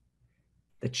realization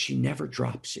that she never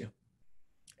drops you.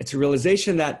 It's a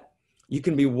realization that you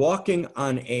can be walking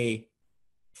on a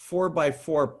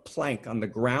 4x4 plank on the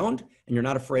ground and you're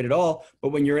not afraid at all. But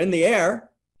when you're in the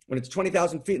air, when it's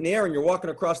 20,000 feet in the air and you're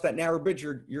walking across that narrow bridge,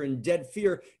 you're in dead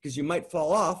fear because you might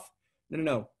fall off.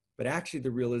 No. But actually the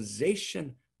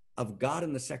realization of God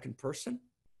in the second person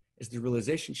is the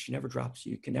realization she never drops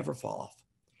you. You can never fall off.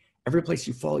 Every place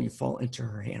you fall into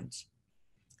her hands.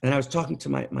 And I was talking to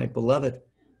my beloved,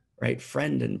 right,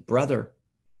 friend and brother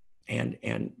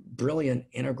and brilliant,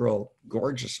 integral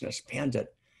gorgeousness,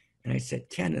 Pandit. And I said,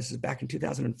 Ken, this is back in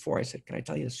 2004. I said, can I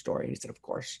tell you a story? And he said, of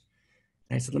course.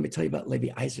 And I said, let me tell you about Levi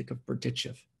Isaac of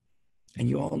Berdichev. And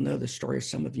you all know the story, or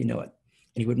some of you know it.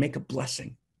 And he would make a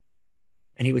blessing.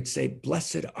 And he would say,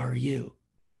 blessed are you.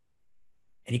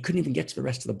 And he couldn't even get to the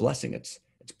rest of the blessing. It's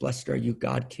blessed are you,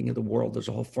 God, King of the world. There's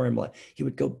a whole formula. He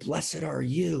would go, blessed are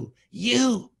you,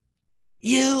 you.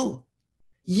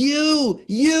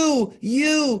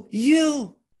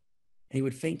 And he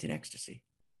would faint in ecstasy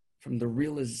from the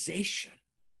realization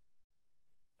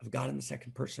of God in the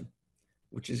second person,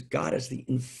 which is God as the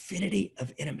infinity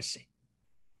of intimacy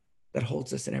that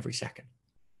holds us in every second.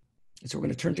 And so we're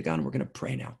going to turn to God and we're going to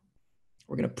pray now.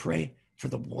 We're going to pray for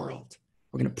the world.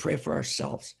 We're going to pray for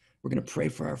ourselves. We're going to pray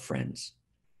for our friends.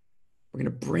 We're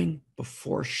going to bring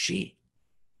before she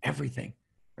everything,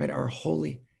 right? Our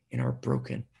holy and our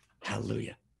broken.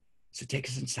 Hallelujah. So take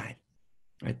us inside,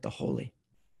 right? The holy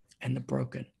and the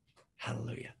broken.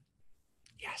 Hallelujah.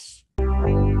 Yes.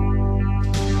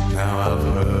 Now I've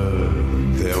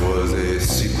heard there was a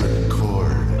secret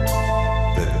chord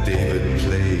that David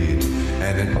played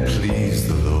and it pleased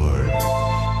the Lord.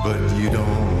 But you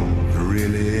don't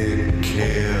really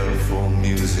care for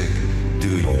music,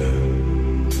 do you?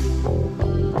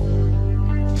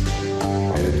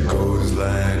 It goes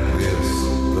like this: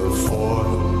 the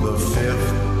fourth, the fifth,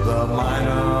 the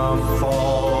minor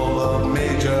fall, the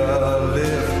major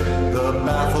lift, the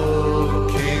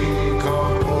baffled king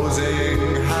composing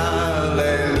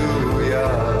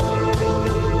hallelujah.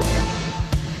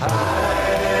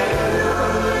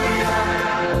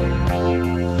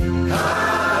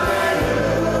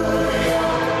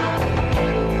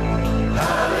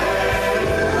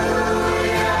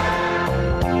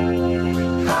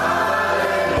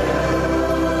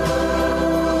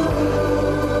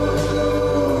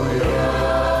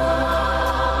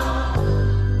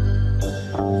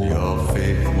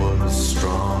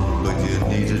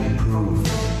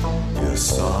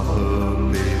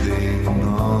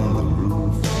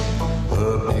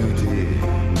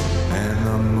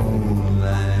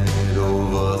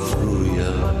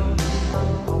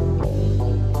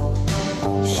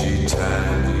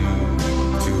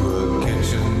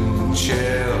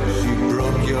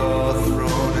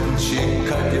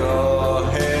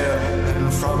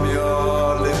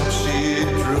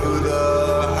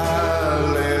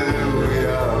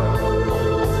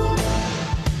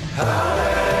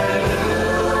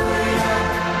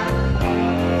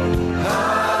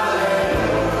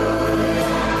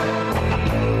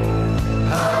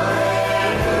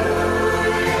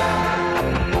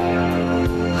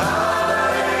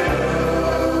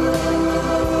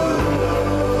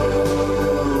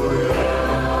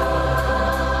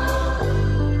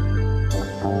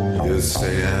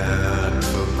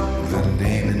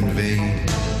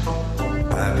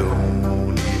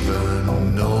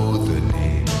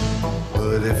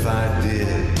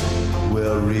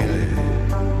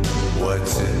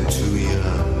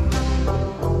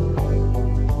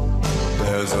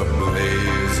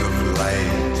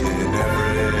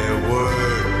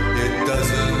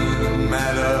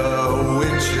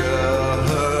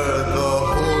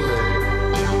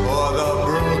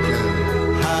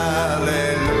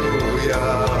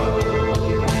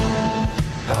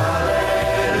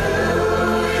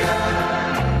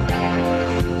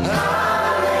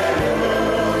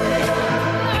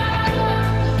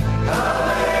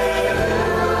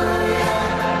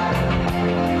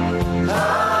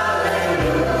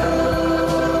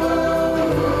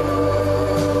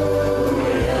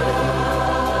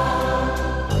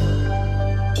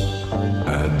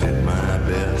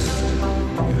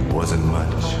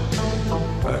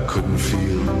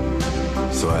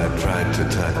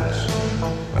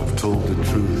 the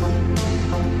truth,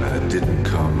 and it didn't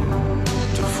come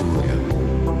to fool you.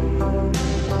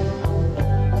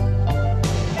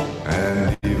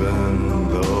 And even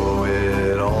though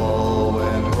it all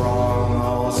went wrong,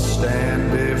 I'll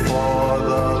stand before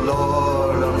the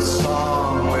Lord of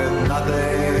song with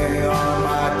nothing on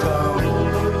my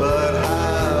tongue but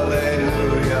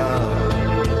hallelujah.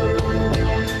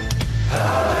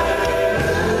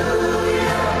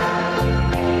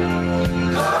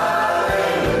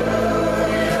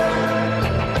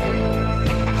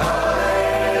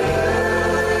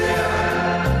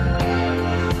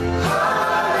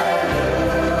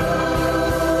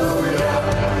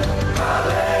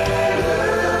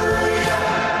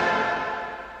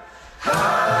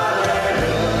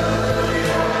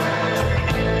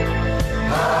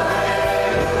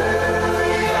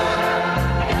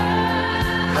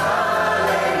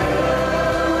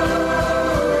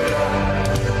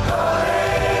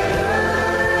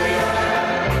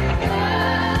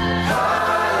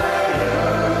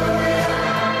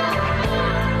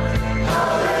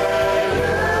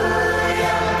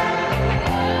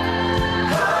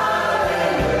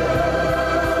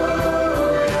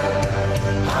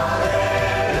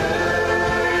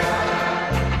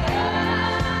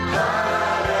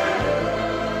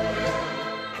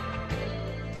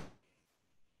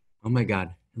 Oh my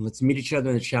God. And let's meet each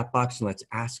other in the chat box and let's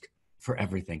ask for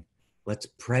everything. Let's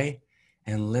pray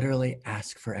and literally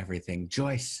ask for everything.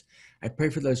 Joyce, I pray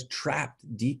for those trapped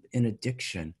deep in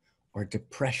addiction or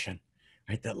depression,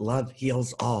 right? That love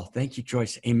heals all. Thank you,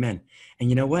 Joyce. Amen. And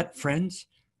you know what, friends,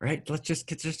 right?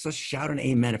 Let's shout an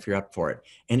amen if you're up for it.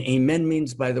 And amen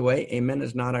means, by the way, amen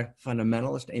is not a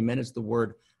fundamentalist. Amen is the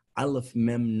word aleph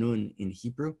mem nun in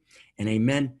Hebrew. And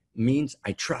amen means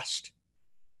I trust.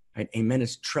 Right? Amen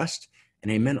is trust,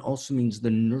 and amen also means the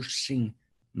nursing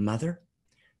mother.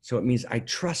 So it means I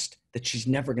trust that she's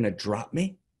never going to drop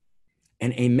me.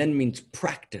 And amen means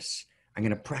practice. I'm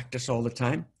going to practice all the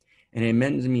time. And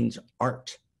amen means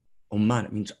art. Oman,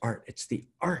 it means art. It's the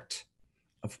art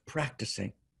of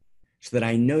practicing so that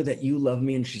I know that you love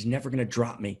me and she's never going to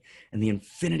drop me. And the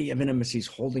infinity of intimacy is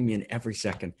holding me in every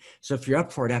second. So if you're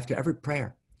up for it after every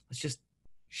prayer, let's just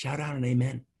shout out an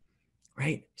amen,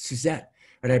 right? Suzette.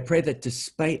 Right, I pray that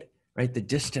despite, right, the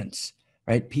distance,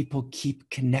 right, people keep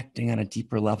connecting on a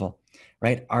deeper level,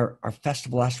 right? Our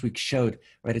festival last week showed,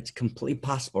 right, it's completely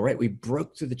possible, right? We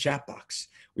broke through the chat box.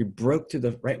 We broke through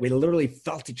the, right, we literally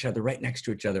felt each other right next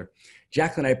to each other.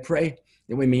 Jacqueline, I pray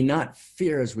that we may not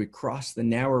fear as we cross the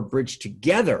narrow bridge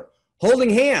together,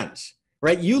 holding hands,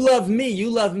 right? You love me,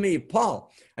 you love me.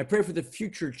 Paul, I pray for the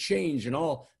future change in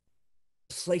all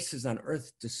places on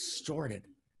earth distorted,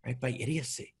 right, by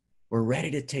idiocy. We're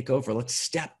ready to take over. Let's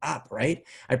step up, right?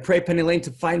 I pray, Penny Lane, to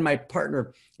find my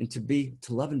partner and to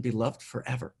love and be loved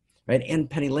forever, right? And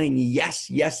Penny Lane, yes,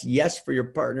 yes, yes for your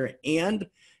partner, and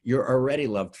you're already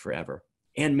loved forever.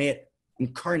 And may it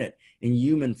incarnate in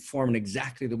human form in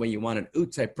exactly the way you want it.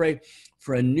 Oots, I pray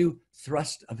for a new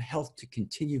thrust of health to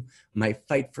continue my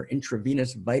fight for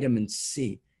intravenous vitamin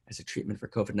C as a treatment for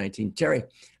COVID-19. Terry,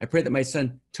 I pray that my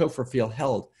son Topher feel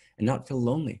held and not feel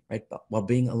lonely, right, while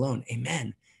being alone.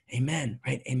 Amen. Amen,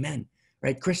 right? Amen,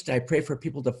 right? Krista, I pray for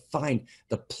people to find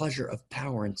the pleasure of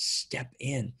power and step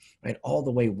in, right? All the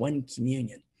way, one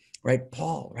communion, right?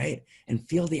 Paul, right? And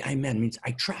feel the amen means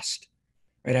I trust,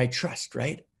 right? I trust,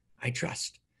 right? I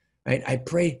trust, right? I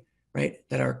pray, right,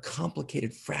 that our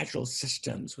complicated, fragile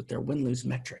systems with their win-lose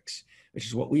metrics, which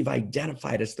is what we've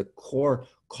identified as the core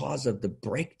cause of the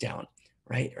breakdown,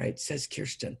 right? Right, says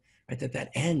Kirsten, right?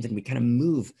 That ends and we kind of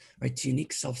move, right, to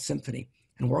unique self-symphony.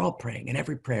 And we're all praying in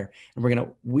every prayer. And we're going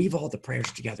to weave all the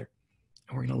prayers together.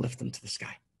 And we're going to lift them to the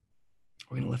sky.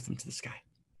 We're going to lift them to the sky.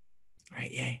 All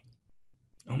right, yay.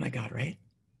 Oh my God, right?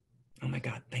 Oh my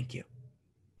God, thank you.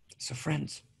 So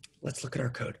friends, let's look at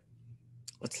our code.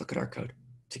 Let's look at our code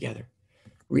together.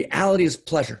 Reality is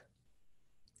pleasure.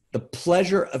 The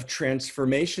pleasure of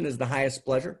transformation is the highest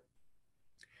pleasure.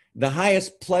 The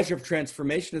highest pleasure of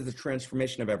transformation is the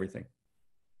transformation of everything,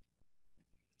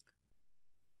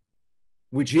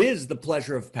 which is the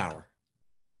pleasure of power.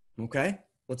 Okay?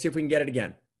 Let's see if we can get it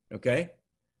again. Okay?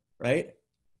 Right?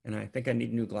 And I think I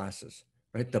need new glasses.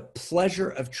 Right? The pleasure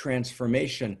of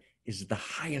transformation is the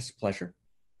highest pleasure.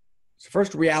 So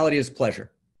first, reality is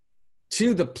pleasure.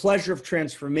 2, the pleasure of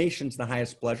transformation is the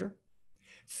highest pleasure.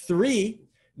 3,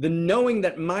 the knowing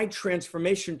that my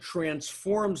transformation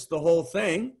transforms the whole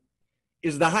thing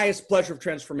is the highest pleasure of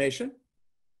transformation.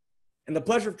 And the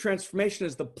pleasure of transformation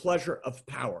is the pleasure of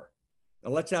power. Now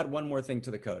let's add one more thing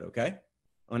to the code, okay?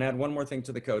 I want to add one more thing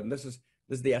to the code, and this is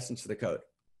the essence of the code.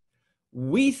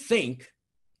 We think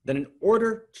that in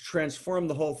order to transform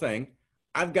the whole thing,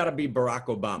 I've got to be Barack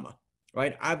Obama,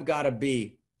 right? I've got to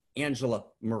be Angela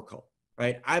Merkel,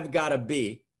 right? I've got to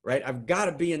be, right? I've got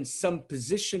to be in some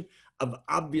position of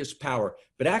obvious power.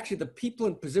 But actually, the people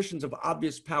in positions of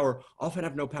obvious power often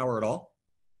have no power at all.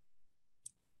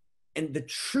 And the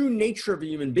true nature of a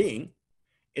human being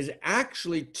is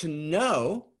actually to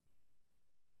know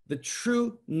the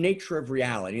true nature of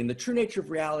reality. And the true nature of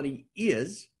reality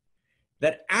is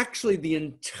that actually the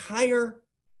entire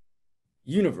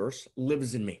universe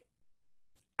lives in me.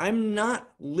 I'm not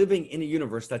living in a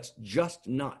universe that's just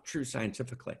not true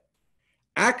scientifically.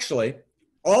 Actually,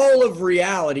 all of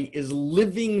reality is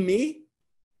living me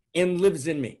and lives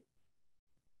in me.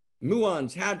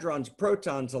 Muons, hadrons,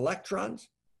 protons, electrons,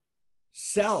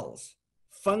 cells,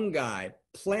 fungi,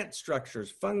 plant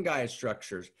structures, fungi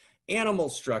structures, animal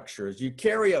structures,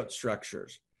 eukaryote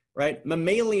structures, right?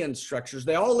 Mammalian structures,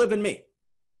 they all live in me,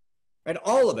 right?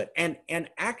 All of it. And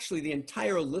actually the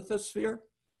entire lithosphere,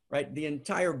 right? The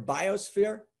entire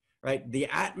biosphere, right? The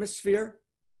atmosphere,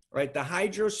 right? The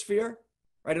hydrosphere,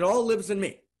 right? It all lives in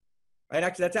me, right?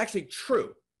 Actually, that's actually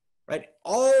true, right?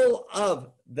 All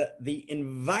of the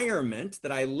environment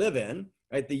that I live in,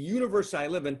 right? The universe I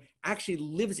live in actually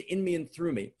lives in me and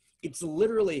through me. It's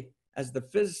literally, as the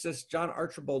physicist John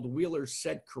Archibald Wheeler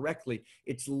said correctly,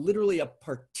 it's literally a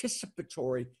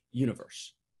participatory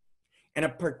universe. And a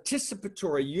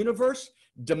participatory universe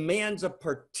demands a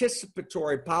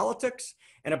participatory politics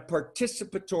and a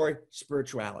participatory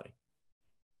spirituality,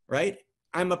 right?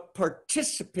 I'm a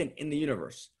participant in the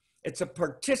universe. It's a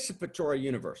participatory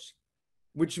universe,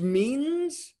 which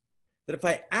means that if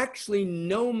I actually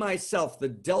know myself, the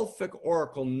Delphic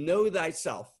Oracle, know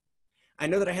thyself, I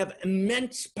know that I have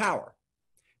immense power,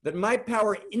 that my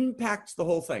power impacts the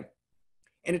whole thing.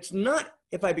 And it's not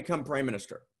if I become prime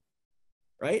minister,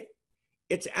 right?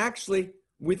 It's actually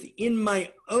within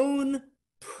my own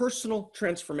personal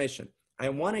transformation. I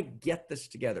want to get this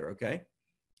together, okay?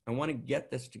 I want to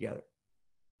get this together.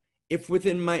 If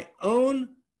within my own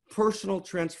personal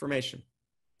transformation,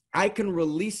 I can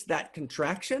release that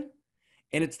contraction,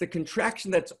 and it's the contraction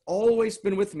that's always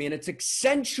been with me, and it's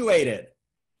accentuated.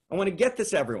 I want to get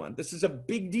this, everyone. This is a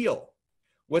big deal.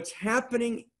 What's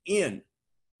happening in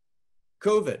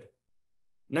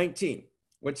COVID-19,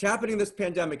 what's happening in this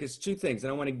pandemic is two things,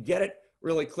 and I want to get it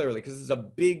really clearly because this is a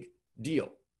big deal.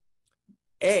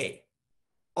 A,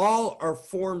 all our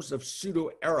forms of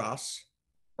pseudo-eros,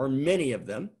 or many of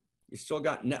them, you still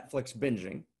got Netflix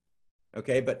binging,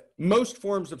 okay, but most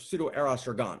forms of pseudo-eros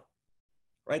are gone,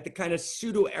 right? The kind of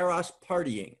pseudo-eros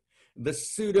partying, the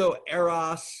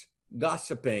pseudo-eros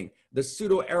gossiping, the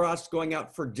pseudo-eros going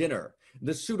out for dinner,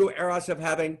 the pseudo-eros of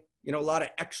having, a lot of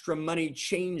extra money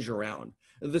change around,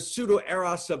 the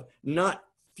pseudo-eros of not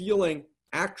feeling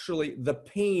actually the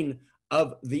pain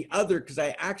of the other because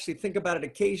I actually think about it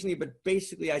occasionally, but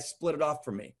basically I split it off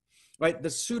from me, right? The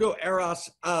pseudo-eros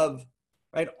of,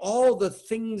 right, all the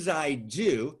things I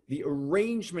do, the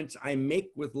arrangements I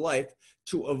make with life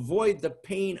to avoid the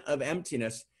pain of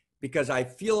emptiness because I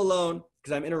feel alone,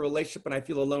 because I'm in a relationship and I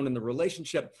feel alone in the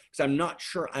relationship, because I'm not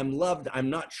sure I'm loved, I'm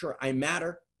not sure I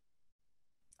matter.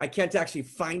 I can't actually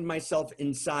find myself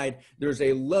inside. There's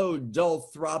a low, dull,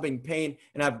 throbbing pain,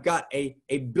 and I've got a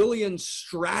billion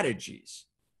strategies,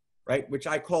 right, which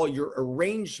I call your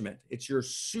arrangement. It's your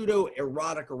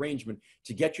pseudo-erotic arrangement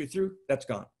to get you through. That's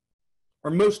gone,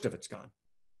 or most of it's gone,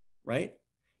 right?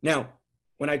 Now,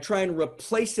 when I try and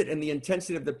replace it in the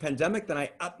intensity of the pandemic, then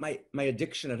I up my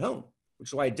addiction at home, which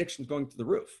is why addiction is going through the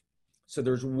roof. So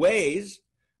there's ways,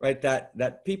 right,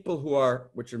 that people who are,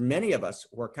 which are many of us,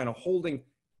 who are kind of holding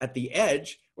at the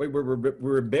edge, we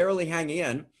were barely hanging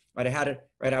in, right? I had it,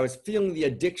 right? I was feeling the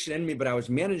addiction in me, but I was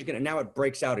managing it, and now it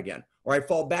breaks out again, or I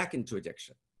fall back into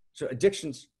addiction. So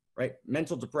addictions, right?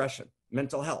 Mental depression,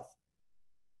 mental health,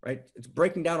 right? It's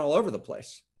breaking down all over the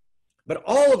place. But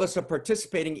all of us are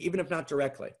participating, even if not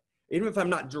directly. Even if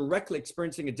I'm not directly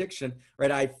experiencing addiction,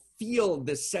 right? I feel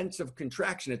this sense of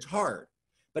contraction. It's hard.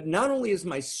 But not only is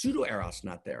my pseudo-eros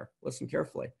not there, listen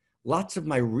carefully, lots of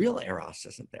my real eros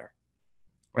isn't there.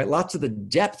 Right? Lots of the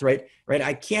depth, right?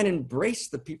 I can't embrace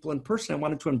the people in person I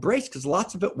wanted to embrace because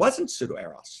lots of it wasn't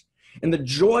pseudo-eros. And the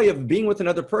joy of being with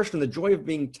another person, the joy of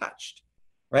being touched,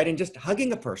 right? And just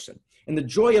hugging a person, and the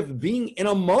joy of being in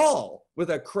a mall with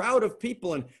a crowd of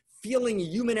people and feeling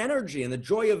human energy, and the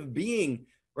joy of being,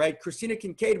 right? Christina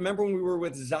Kincaid, remember when we were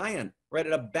with Zion, right,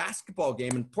 at a basketball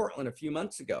game in Portland a few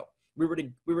months ago? We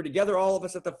were together, all of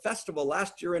us, at the festival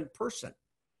last year in person,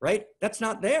 right? That's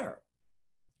not there.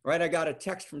 Right, I got a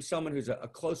text from someone who's a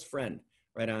close friend,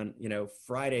 right, on,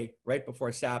 Friday, right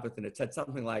before Sabbath, and it said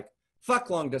something like,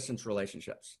 fuck long distance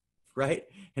relationships. right?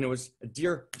 And it was a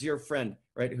dear, dear friend,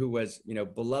 right? Who was,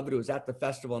 beloved, who was at the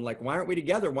festival and like, why aren't we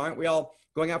together? Why aren't we all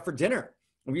going out for dinner?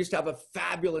 And we used to have a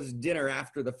fabulous dinner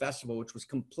after the festival, which was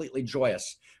completely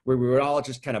joyous, where we would all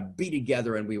just kind of be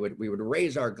together and we would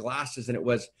raise our glasses. And it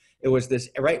was this,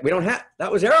 right?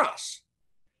 That was Eros.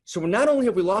 So not only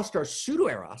have we lost our pseudo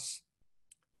Eros,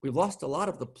 we've lost a lot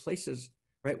of the places,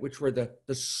 right? Which were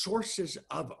the sources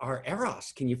of our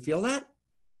Eros. Can you feel that?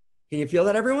 Can you feel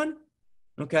that, everyone?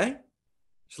 Okay.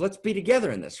 So let's be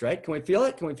together in this, right? Can we feel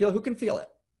it? Can we feel it? Who can feel it?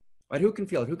 Right? Who can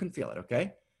feel it? Who can feel it?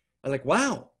 Okay. I was like,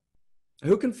 wow.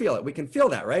 Who can feel it? We can feel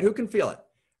that, right? Who can feel it?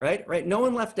 Right? Right? No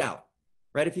one left out,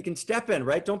 right? If you can step in,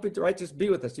 right? Don't be, right? Just be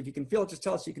with us. If you can feel it, just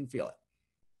tell us you can feel it,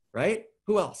 right?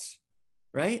 Who else?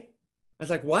 Right? I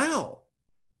was like, wow,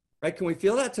 right? Can we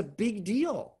feel that? It's a big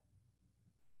deal,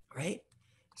 right?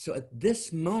 So at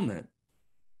this moment,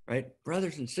 right,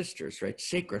 brothers and sisters, right,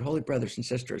 sacred, holy brothers and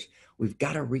sisters, we've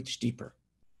got to reach deeper.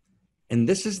 And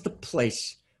this is the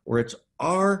place where it's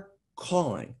our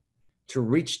calling to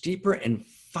reach deeper and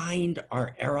find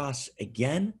our Eros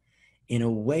again in a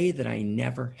way that I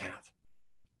never have.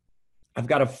 I've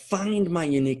got to find my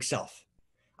unique self.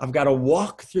 I've got to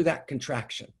walk through that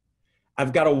contraction.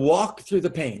 I've got to walk through the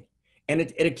pain. And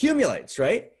it accumulates,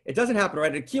 right? It doesn't happen,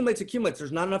 right? It accumulates.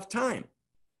 There's not enough time,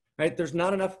 right? There's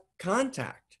not enough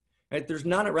contact, right? There's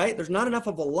not enough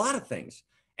of a lot of things.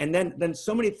 And then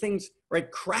so many things,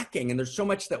 right, cracking. And there's so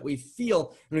much that we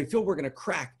feel, and we feel we're going to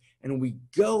crack. And we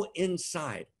go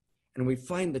inside and we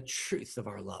find the truth of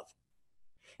our love.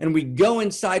 And we go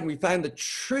inside and we find the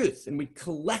truth and we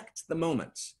collect the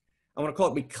moments. I want to call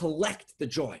it, we collect the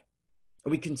joy.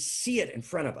 And we can see it in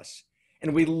front of us.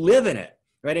 And we live in it,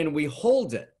 right? And we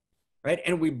hold it, right?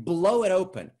 And we blow it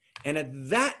open. And at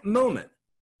that moment,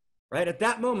 right? At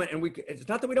that moment, and it's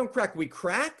not that we don't crack, we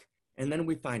crack and then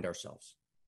we find ourselves.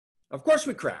 Of course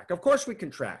we crack. Of course we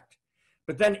contract.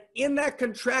 But then in that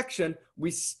contraction, we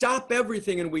stop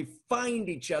everything and we find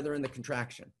each other in the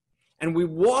contraction. And we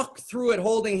walk through it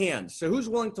holding hands. So who's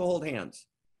willing to hold hands?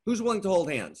 Who's willing to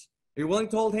hold hands? Are you willing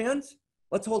to hold hands?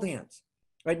 Let's hold hands,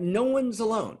 right? No one's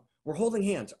alone. We're holding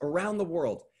hands around the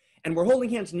world. And we're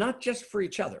holding hands not just for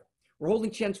each other. We're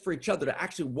holding hands for each other to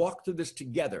actually walk through this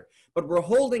together. But we're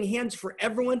holding hands for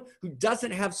everyone who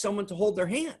doesn't have someone to hold their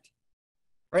hand,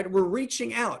 right? We're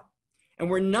reaching out. And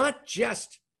we're not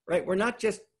just, right? We're not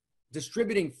just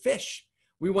distributing fish.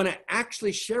 We want to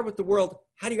actually share with the world,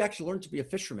 how do you actually learn to be a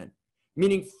fisherman?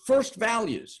 Meaning first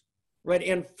values, right?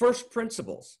 And first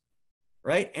principles,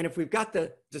 right? And if we've got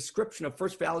the description of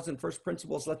first values and first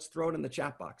principles, let's throw it in the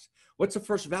chat box. What's a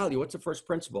first value? What's a first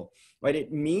principle, right?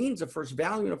 It means a first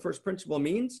value and a first principle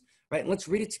means, right? And let's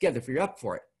read it together if you're up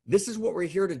for it. This is what we're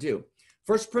here to do.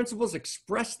 First principles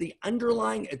express the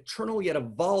underlying, eternal yet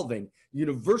evolving,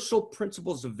 universal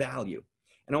principles of value.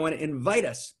 And I want to invite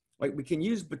us, right? We can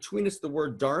use between us the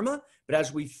word dharma, but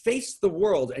as we face the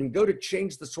world and go to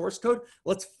change the source code,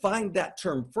 let's find that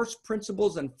term, first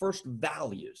principles and first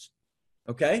values.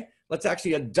 Okay? Let's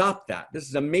actually adopt that. This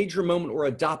is a major moment we're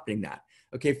adopting that.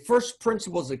 Okay, first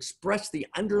principles express the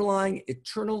underlying,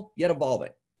 eternal yet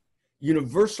evolving,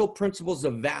 universal principles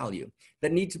of value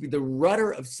that need to be the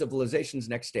rudder of civilization's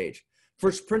next stage.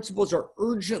 First principles are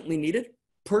urgently needed,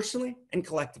 personally and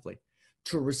collectively,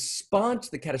 to respond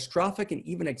to the catastrophic and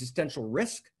even existential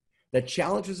risk that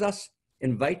challenges us,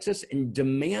 invites us, and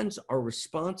demands our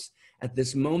response at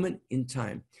this moment in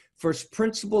time. First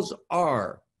principles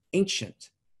are ancient,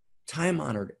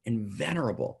 time-honored, and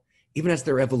venerable, even as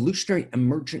they're evolutionary,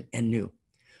 emergent, and new.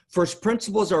 First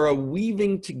principles are a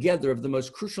weaving together of the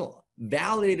most crucial,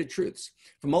 validated truths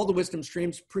from all the wisdom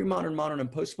streams, pre-modern, modern, and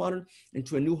postmodern,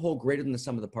 into a new whole greater than the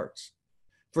sum of the parts.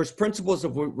 First principles are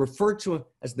referred to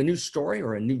as the new story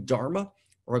or a new dharma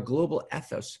or a global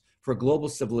ethos for a global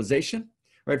civilization,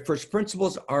 right? First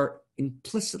principles are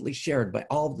implicitly shared by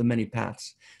all of the many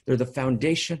paths. They're the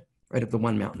foundation, right, of the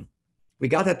one mountain. We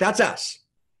got that? That's us.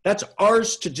 That's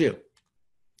ours to do.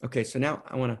 Okay, so now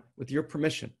I want to, with your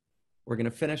permission, we're going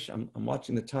to finish. I'm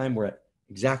watching the time. We're at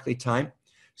exactly time.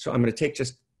 So I'm going to take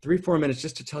just 3-4 minutes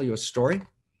just to tell you a story.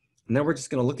 And then we're just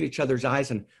going to look at each other's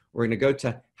eyes and we're going to go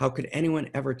to, how could anyone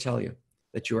ever tell you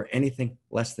that you are anything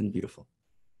less than beautiful?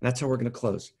 And that's how we're going to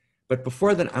close. But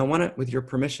before then, I want to, with your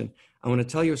permission, I want to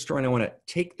tell you a story and I want to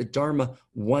take the Dharma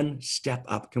one step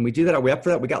up. Can we do that? Are we up for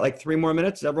that? We got like 3 more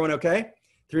minutes. Is everyone okay?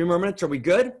 3 more minutes. Are we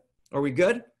good? Are we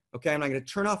good? Okay, I'm going to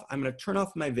turn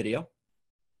off my video.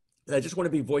 I just want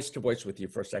to be voice to voice with you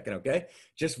for a second, okay?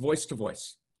 Just voice to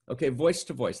voice. Okay, voice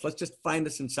to voice. Let's just find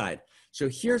this inside. So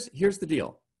here's the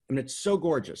deal. I mean, it's so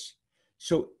gorgeous.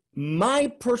 So my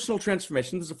personal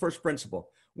transformation, this is the first principle.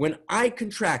 When I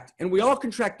contract, and we all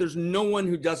contract, there's no one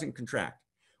who doesn't contract.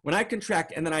 When I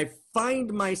contract and then I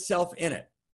find myself in it,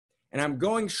 and I'm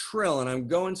going shrill and I'm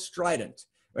going strident,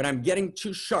 and I'm getting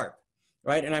too sharp,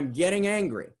 right? And I'm getting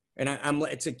angry, and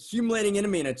it's accumulating into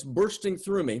me and it's bursting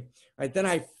through me, right? Then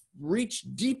I reach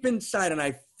deep inside and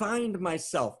I find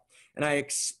myself and I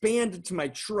expand into my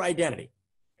true identity.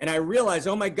 And I realize,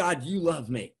 oh my God, you love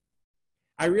me.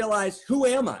 I realize, who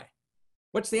am I?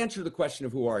 What's the answer to the question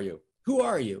of who are you? Who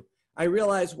are you? I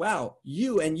realize, wow,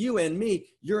 you and me,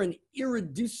 you're an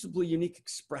irreducibly unique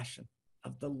expression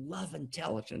of the love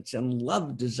intelligence and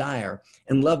love desire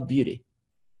and love beauty.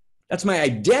 That's my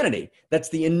identity. That's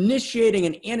the initiating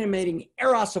and animating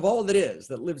eros of all that is,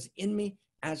 that lives in me,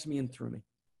 as me, and through me.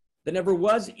 That never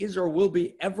was, is, or will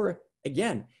be ever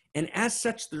again. And as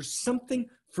such, there's something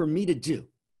for me to do.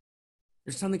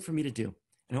 There's something for me to do.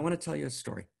 And I want to tell you a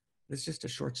story. This is just a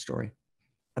short story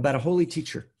about a holy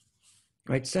teacher,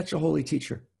 right? Such a holy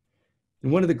teacher.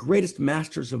 And one of the greatest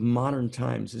masters of modern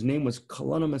times, his name was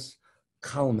Kalonymus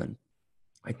Kalman,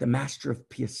 right? The master of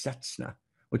Piaseczna,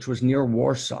 which was near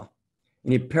Warsaw.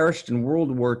 And he perished in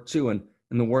World War II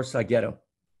in the Warsaw Ghetto,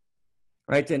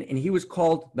 right? And he was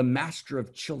called the master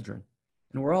of children.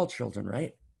 And we're all children,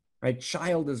 right? Right?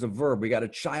 Child is a verb. We got a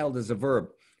child as a verb,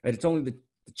 right? It's only the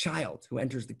child who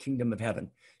enters the kingdom of heaven.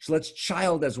 So let's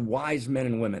child as wise men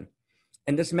and women.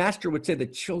 And this master would say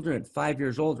that children at 5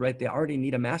 years old, right, they already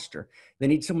need a master. They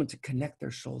need someone to connect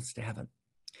their souls to heaven.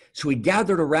 So we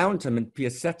gathered around him in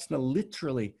Piaseczna,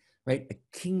 literally, right, a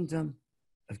kingdom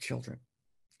of children.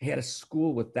 He had a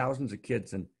school with thousands of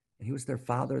kids, and he was their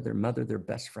father, their mother, their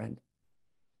best friend.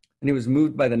 And he was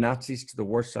moved by the Nazis to the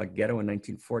Warsaw Ghetto in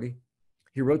 1940.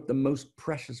 He wrote the most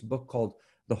precious book called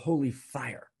The Holy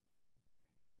Fire,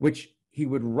 which he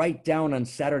would write down on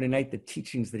Saturday night, the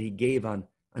teachings that he gave on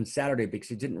Saturday, because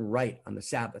he didn't write on the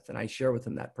Sabbath. And I share with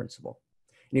him that principle.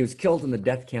 And he was killed in the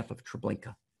death camp of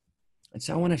Treblinka. And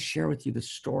so I want to share with you the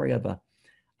story of a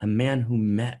man who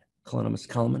met Kalonymus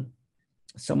Kalman,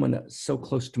 someone that's so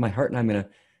close to my heart. And I'm going to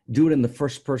do it in the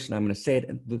first person. I'm going to say it.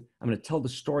 And I'm going to tell the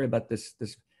story about this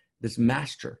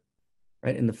master,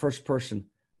 right, in the first person,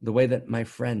 the way that my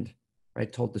friend,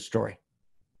 right, told the story.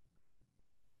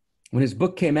 When his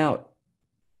book came out,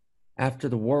 after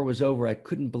the war was over, I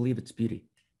couldn't believe its beauty.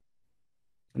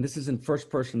 And this is in first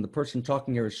person. The person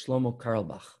talking here is Shlomo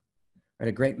Carlebach, right,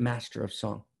 a great master of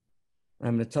song. And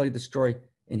I'm going to tell you the story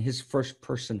in his first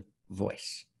person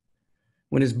voice.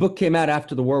 When his book came out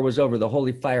after the war was over, The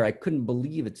Holy Fire, I couldn't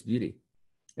believe its beauty.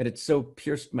 And it so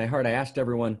pierced my heart. I asked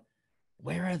everyone,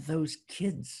 where are those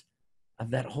kids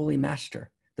of that holy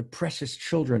master, the precious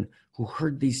children who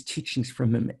heard these teachings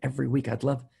from him every week? I'd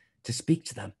love to speak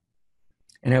to them.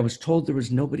 And I was told there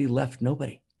was nobody left,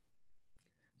 nobody.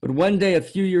 But one day, a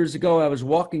few years ago, I was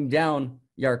walking down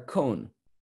Yarkon.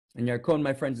 And Yarkon,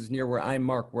 my friends, is near where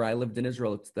I lived in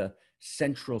Israel. It's the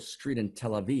central street in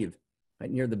Tel Aviv, right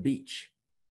near the beach.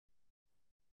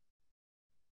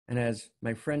 And as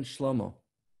my friend Shlomo,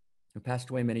 who passed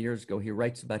away many years ago, he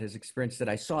writes about his experience, that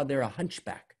I saw there a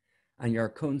hunchback on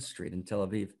Yarkon Street in Tel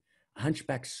Aviv. A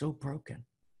hunchback so broken.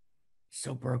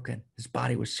 His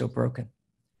body was so broken.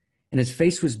 And his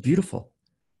face was beautiful,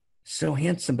 so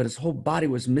handsome, but his whole body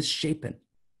was misshapen.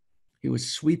 He was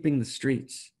sweeping the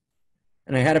streets.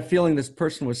 And I had a feeling this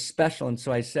person was special. And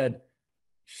so I said,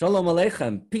 Shalom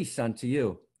Aleichem, peace unto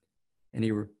you. And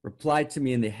he replied to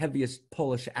me in the heaviest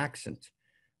Polish accent,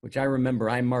 which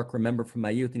Mark, remember from my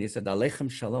youth. And he said, Aleichem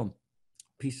Shalom,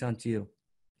 peace unto you.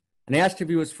 And I asked if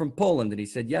he was from Poland. And he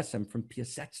said, yes, I'm from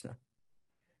Piaseczna.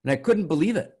 And I couldn't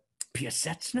believe it.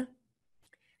 Piaseczna?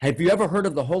 Have you ever heard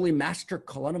of the holy master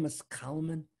Kalonymus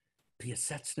Kalman?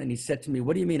 Piaseczna? And he said to me,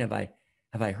 what do you mean? Have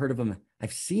I heard of him?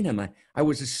 I've seen him. I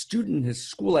was a student in his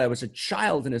school. I was a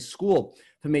child in his school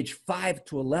from age 5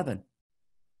 to 11.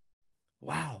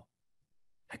 Wow.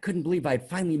 I couldn't believe I had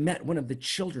finally met one of the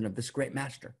children of this great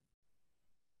master.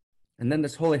 And then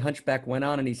this holy hunchback went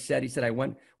on and he said,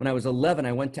 when I was 11,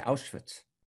 I went to Auschwitz,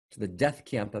 to the death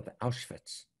camp of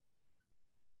Auschwitz.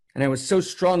 And I was so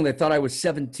strong, they thought I was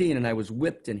 17, and I was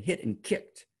whipped and hit and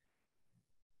kicked.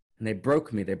 And they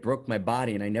broke me. They broke my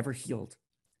body, and I never healed.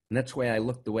 And that's why I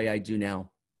look the way I do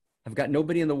now. I've got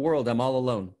nobody in the world. I'm all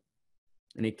alone.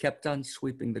 And he kept on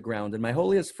sweeping the ground. And my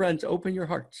holiest friends, open your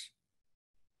hearts.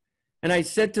 And I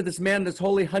said to this man, this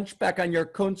holy hunchback on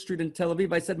Yarkon Street in Tel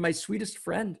Aviv, I said, my sweetest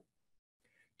friend,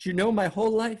 do you know my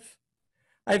whole life?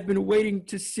 I've been waiting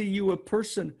to see you, a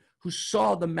person who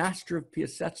saw the master of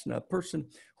Piaseczna, a person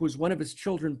who was one of his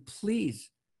children. Please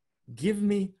give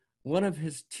me one of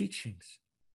his teachings.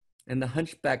 And the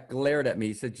hunchback glared at me.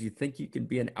 He said, do you think you can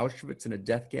be in Auschwitz in a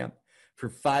death camp for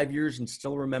 5 years and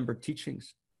still remember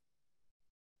teachings.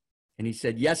 And he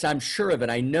said, yes, I'm sure of it.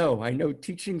 I know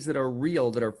teachings that are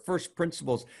real, that are first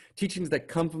principles, teachings that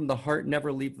come from the heart,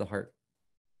 never leave the heart.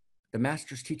 The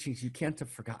master's teachings, you can't have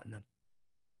forgotten them.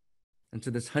 And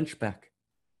so this hunchback,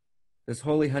 this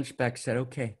holy hunchback said,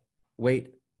 okay, wait.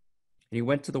 And he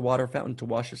went to the water fountain to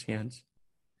wash his hands.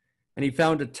 And he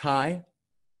found a tie,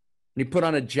 and he put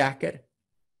on a jacket.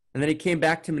 And then he came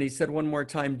back to him and he said one more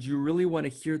time, do you really want to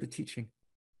hear the teaching?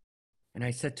 And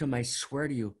I said to him, I swear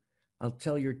to you, I'll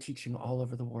tell your teaching all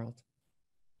over the world.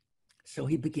 So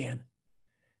he began.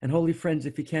 And holy friends,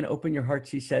 if you can't open your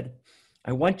hearts, he said,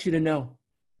 I want you to know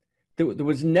that there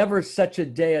was never such a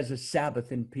day as a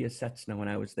Sabbath in Piaseczno when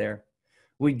I was there.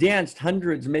 We danced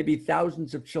hundreds, maybe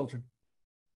thousands of children.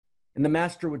 And the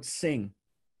master would sing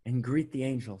and greet the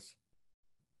angels.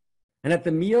 And at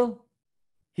the meal,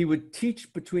 he would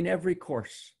teach between every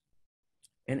course.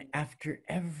 And after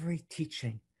every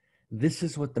teaching, this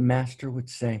is what the master would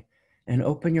say. And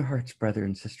open your hearts, brothers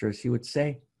and sisters. He would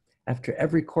say, after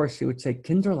every course, he would say,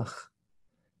 Kinderlach.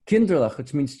 Kinderlach,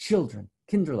 which means children.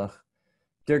 Kinderlach.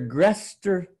 Der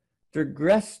größte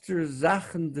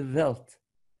Sachen der Welt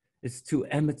is to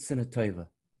emetzen a teuve.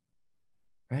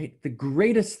 Right? The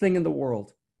greatest thing in the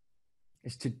world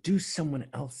is to do someone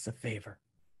else a favor.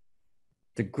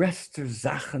 The größte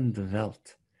Sachen der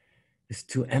Welt is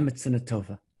to emetzen a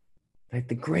teuve. Right?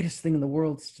 The greatest thing in the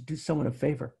world is to do someone a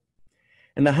favor.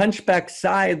 And the hunchback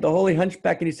sighed, the holy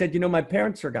hunchback, and he said, you know, my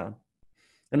parents are gone.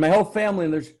 And my whole family,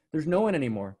 and there's no one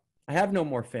anymore. I have no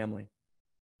more family.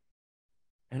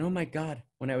 And oh my God,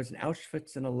 when I was in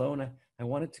Auschwitz and alone, I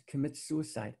wanted to commit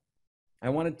suicide. I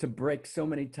wanted to break so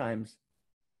many times.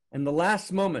 And the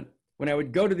last moment, when I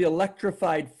would go to the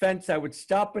electrified fence, I would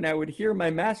stop and I would hear my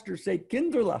master say,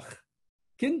 Kinderlach,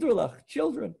 Kinderlach,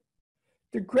 children.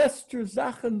 The größte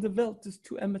Sachen der Welt is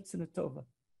to emetzen a teuve.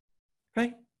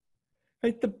 Right?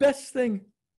 Right? The best thing,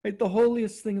 right? The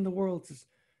holiest thing in the world is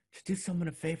to do someone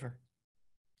a favor.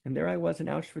 And there I was in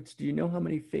Auschwitz. Do you know how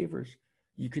many favors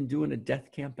you can do in a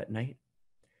death camp at night?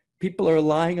 People are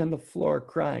lying on the floor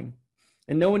crying,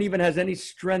 and no one even has any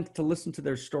strength to listen to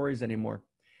their stories anymore.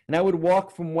 And I would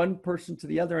walk from one person to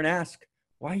the other and ask,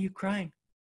 why are you crying?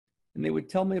 And they would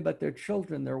tell me about their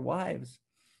children, their wives,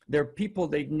 their people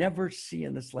they'd never see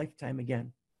in this lifetime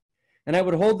again. And I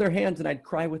would hold their hands and I'd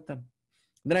cry with them.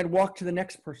 And then I'd walk to the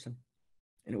next person,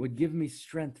 and it would give me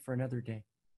strength for another day.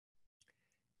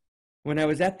 When I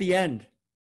was at the end,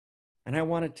 and I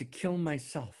wanted to kill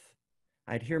myself,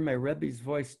 I'd hear my Rebbe's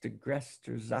voice, De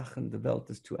größte Sachen der Welt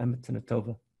is to emetzen a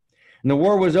teuve. And the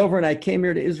war was over, and I came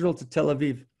here to Israel, to Tel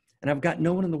Aviv, and I've got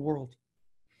no one in the world.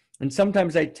 And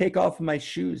sometimes I take off my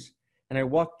shoes, and I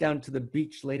walk down to the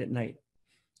beach late at night,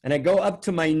 and I go up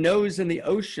to my nose in the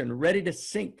ocean, ready to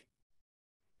sink.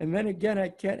 And then again, I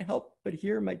can't help but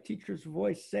hear my teacher's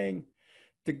voice saying,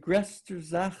 the größte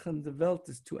Sachen der Welt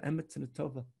is to emetzen a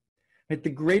teuve. Right? The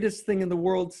greatest thing in the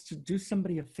world is to do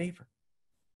somebody a favor.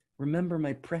 Remember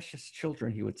my precious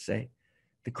children, he would say,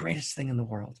 the greatest thing in the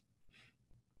world.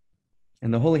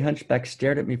 And the holy hunchback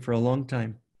stared at me for a long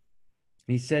time.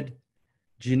 And he said,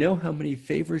 do you know how many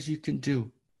favors you can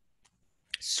do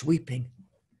sweeping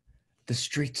the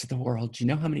streets of the world? Do you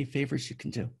know how many favors you can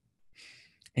do?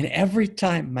 And every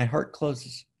time my heart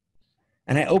closes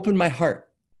and I open my heart,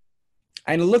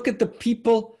 I look at the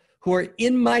people who are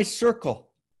in my circle,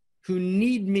 who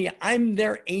need me. I'm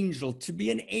their angel. To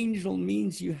be an angel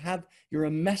means you're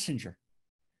a messenger.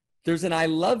 There's an I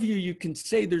love you you can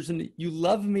say. There's an you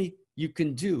love me you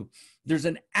can do. There's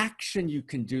an action you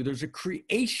can do. There's a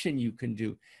creation you can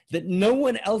do that no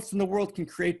one else in the world can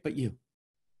create but you.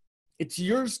 It's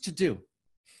yours to do.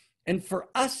 And for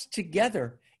us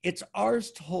together, it's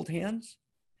ours to hold hands.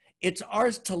 It's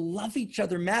ours to love each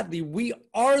other madly. We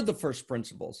are the first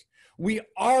principles. We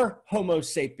are Homo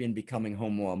sapien becoming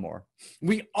Homo amor.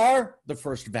 We are the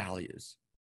first values,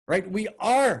 right? We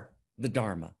are the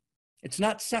Dharma. It's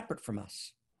not separate from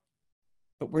us.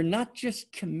 But we're not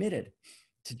just committed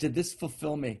to this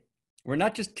fulfill me. We're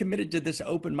not just committed to this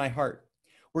open my heart.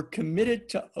 We're committed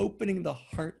to opening the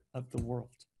heart of the world.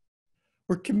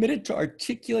 We're committed to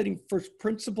articulating first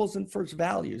principles and first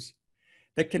values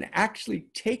that can actually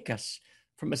take us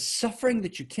from a suffering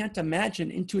that you can't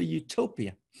imagine into a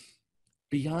utopia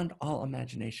beyond all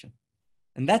imagination.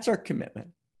 And that's our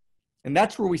commitment. And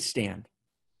that's where we stand.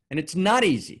 And it's not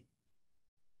easy.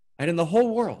 And in the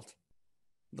whole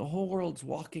world's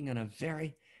walking on a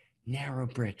very narrow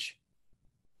bridge.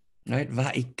 Right?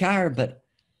 Va'ikar, but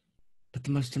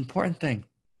the most important thing,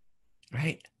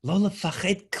 right? Lo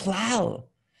lefached klal.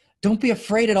 Don't be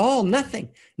afraid at all. Nothing.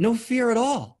 No fear at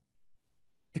all.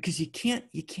 because you can't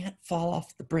fall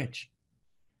off the bridge.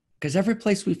 Because every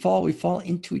place we fall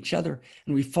into each other,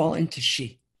 and we fall into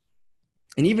she.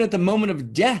 And even at the moment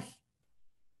of death,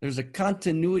 there's a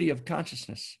continuity of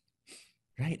consciousness,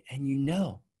 right? And you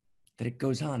know that it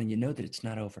goes on, and you know that it's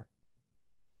not over.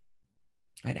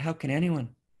 Right? How can anyone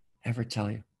ever tell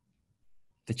you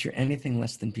that you're anything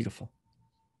less than beautiful?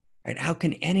 Right? How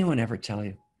can anyone ever tell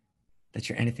you that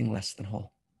you're anything less than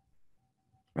whole?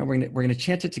 Right? We're gonna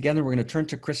chant it together. We're gonna turn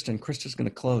to Krista, and Krista's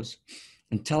gonna close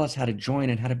and tell us how to join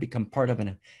and how to become part of it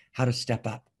and how to step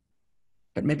up.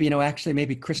 But maybe, actually,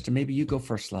 maybe Krista, maybe you go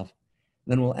first, love.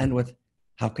 Then we'll end with,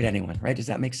 how could anyone, right? Does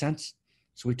that make sense?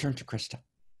 So we turn to Krista.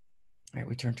 Right?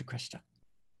 We turn to Krista.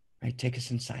 Right? Take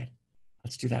us inside.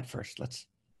 Let's do that first. Let's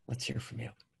hear from you.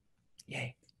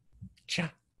 Yay.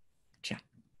 Cha. Cha.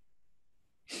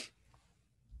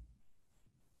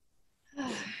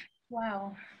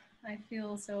 Wow. I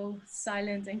feel so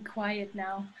silent and quiet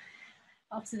now.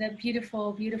 After that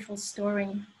beautiful, beautiful story,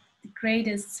 the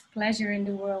greatest pleasure in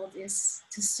the world is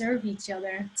to serve each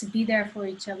other, to be there for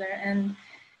each other. And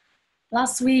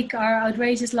last week, our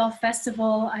Outrageous Love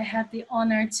Festival, I had the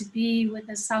honor to be with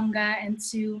the Sangha and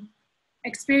to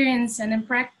experience and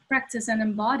practice and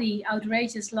embody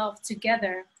outrageous love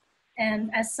together.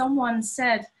 And as someone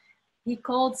said, he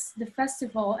called the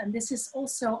festival, and this is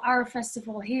also our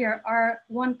festival here, our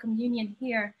One Communion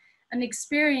here, an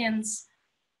experience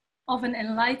of an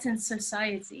enlightened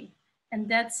society. And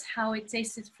that's how it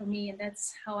tasted for me, and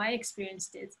that's how I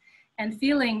experienced it. And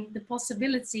feeling the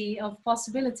possibility of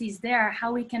possibilities there,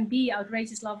 how we can be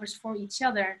outrageous lovers for each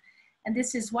other. And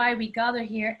this is why we gather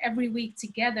here every week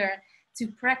together to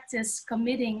practice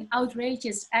committing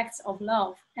outrageous acts of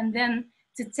love, and then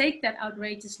to take that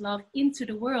outrageous love into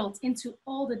the world, into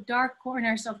all the dark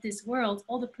corners of this world,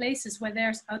 all the places where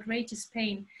there's outrageous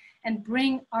pain, and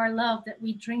bring our love that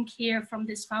we drink here from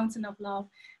this fountain of love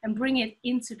and bring it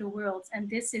into the world. And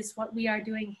this is what we are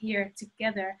doing here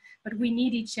together, but we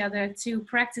need each other to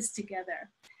practice together.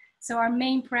 So our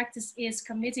main practice is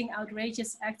committing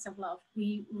outrageous acts of love.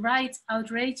 We write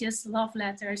outrageous love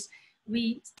letters.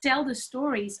 We tell the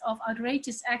stories of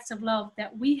outrageous acts of love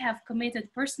that we have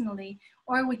committed personally,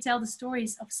 or we tell the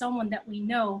stories of someone that we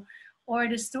know, or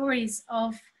the stories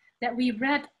that we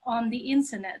read on the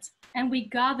internet. And we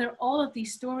gather all of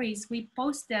these stories, we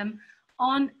post them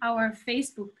on our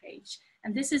Facebook page.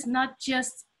 And this is not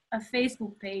just a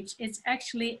Facebook page, it's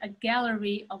actually a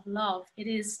gallery of love. It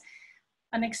is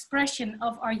an expression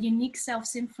of our unique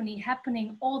self-symphony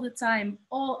happening all the time,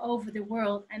 all over the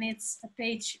world. And it's a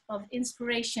page of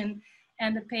inspiration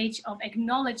and a page of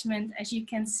acknowledgement, as you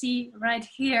can see right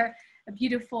here, a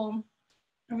beautiful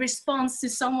response to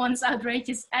someone's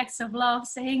outrageous acts of love,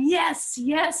 saying yes,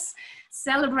 yes,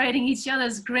 celebrating each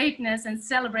other's greatness and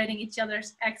celebrating each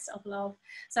other's acts of love.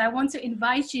 So I want to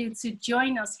invite you to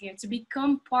join us here, to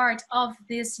become part of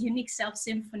this unique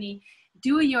self-symphony.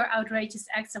 Do your outrageous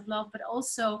acts of love, but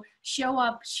also show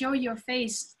up, show your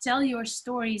face, tell your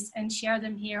stories, and share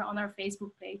them here on our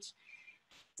Facebook page.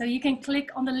 So you can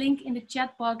click on the link in the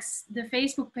chat box. The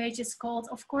Facebook page is called,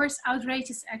 of course,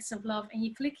 Outrageous Acts of Love. And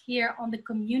you click here on the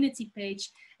community page.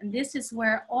 And this is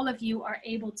where all of you are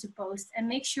able to post. And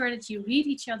make sure that you read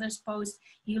each other's posts,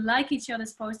 you like each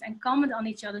other's posts, and comment on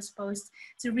each other's posts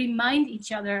to remind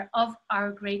each other of our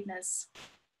greatness.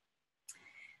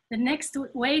 The next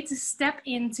way to step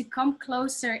in, to come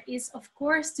closer, is of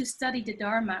course to study the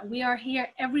Dharma. We are here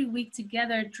every week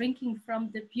together drinking from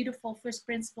the beautiful first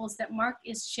principles that Marc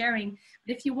is sharing.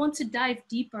 But if you want to dive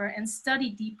deeper and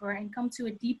study deeper and come to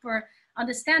a deeper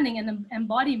understanding and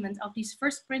embodiment of these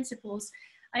first principles,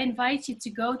 I invite you to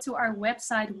go to our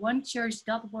website,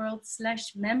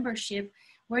 onechurch.world/membership,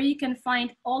 where you can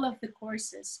find all of the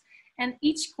courses. And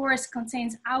each course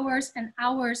contains hours and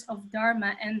hours of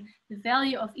Dharma, and the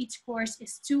value of each course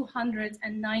is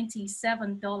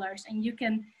 $297. And you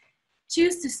can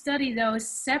choose to study those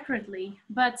separately,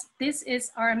 but this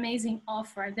is our amazing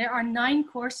offer. There are 9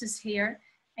 courses here,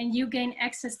 and you gain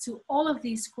access to all of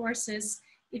these courses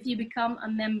if you become a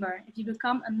member,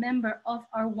 of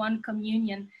our One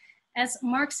Communion. As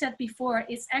Marc said before,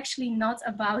 it's actually not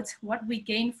about what we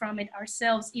gain from it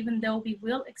ourselves, even though we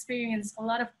will experience a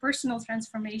lot of personal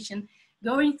transformation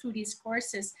going through these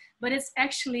courses, but it's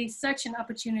actually such an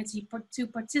opportunity to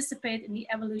participate in the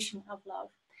evolution of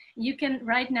love. You can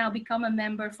right now become a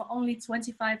member for only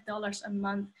 $25 a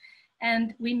month.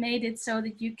 And we made it so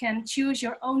that you can choose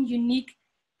your own unique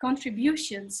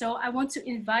contribution. So I want to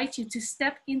invite you to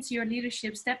step into your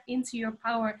leadership, step into your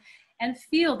power, and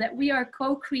feel that we are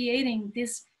co-creating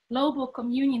this global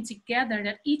communion together,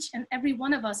 that each and every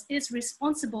one of us is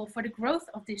responsible for the growth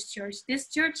of this church. This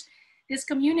this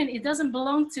communion, it doesn't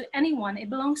belong to anyone. It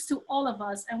belongs to all of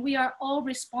us. And we are all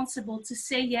responsible to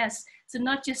say yes, to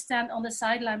not just stand on the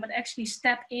sideline, but actually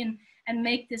step in and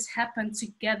make this happen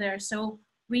together. So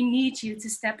we need you to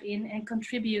step in and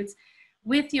contribute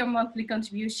with your monthly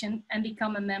contribution and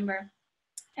become a member.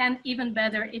 And even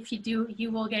better, if you do,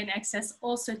 you will gain access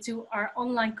also to our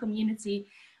online community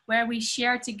where we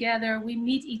share together, we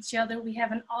meet each other, we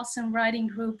have an awesome writing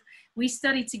group, we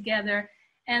study together,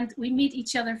 and we meet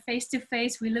each other face to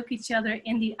face, we look each other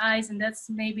in the eyes, and that's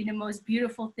maybe the most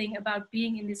beautiful thing about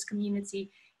being in this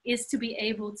community, is to be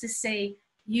able to say,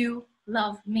 you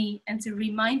love me, and to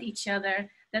remind each other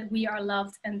that we are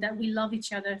loved and that we love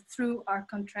each other through our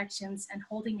contractions and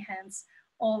holding hands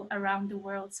all around the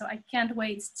world. So I can't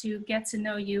wait to get to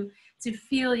know you, to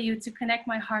feel you, to connect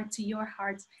my heart to your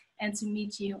heart, and to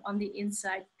meet you on the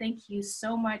inside. Thank you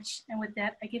so much. And with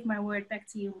that, I give my word back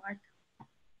to you, Marc.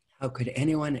 How could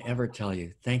anyone ever tell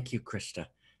you? Thank you, Krista.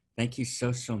 Thank you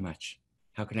so, so much.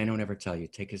 How could anyone ever tell you,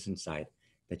 take us inside,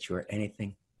 that you are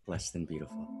anything less than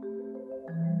beautiful?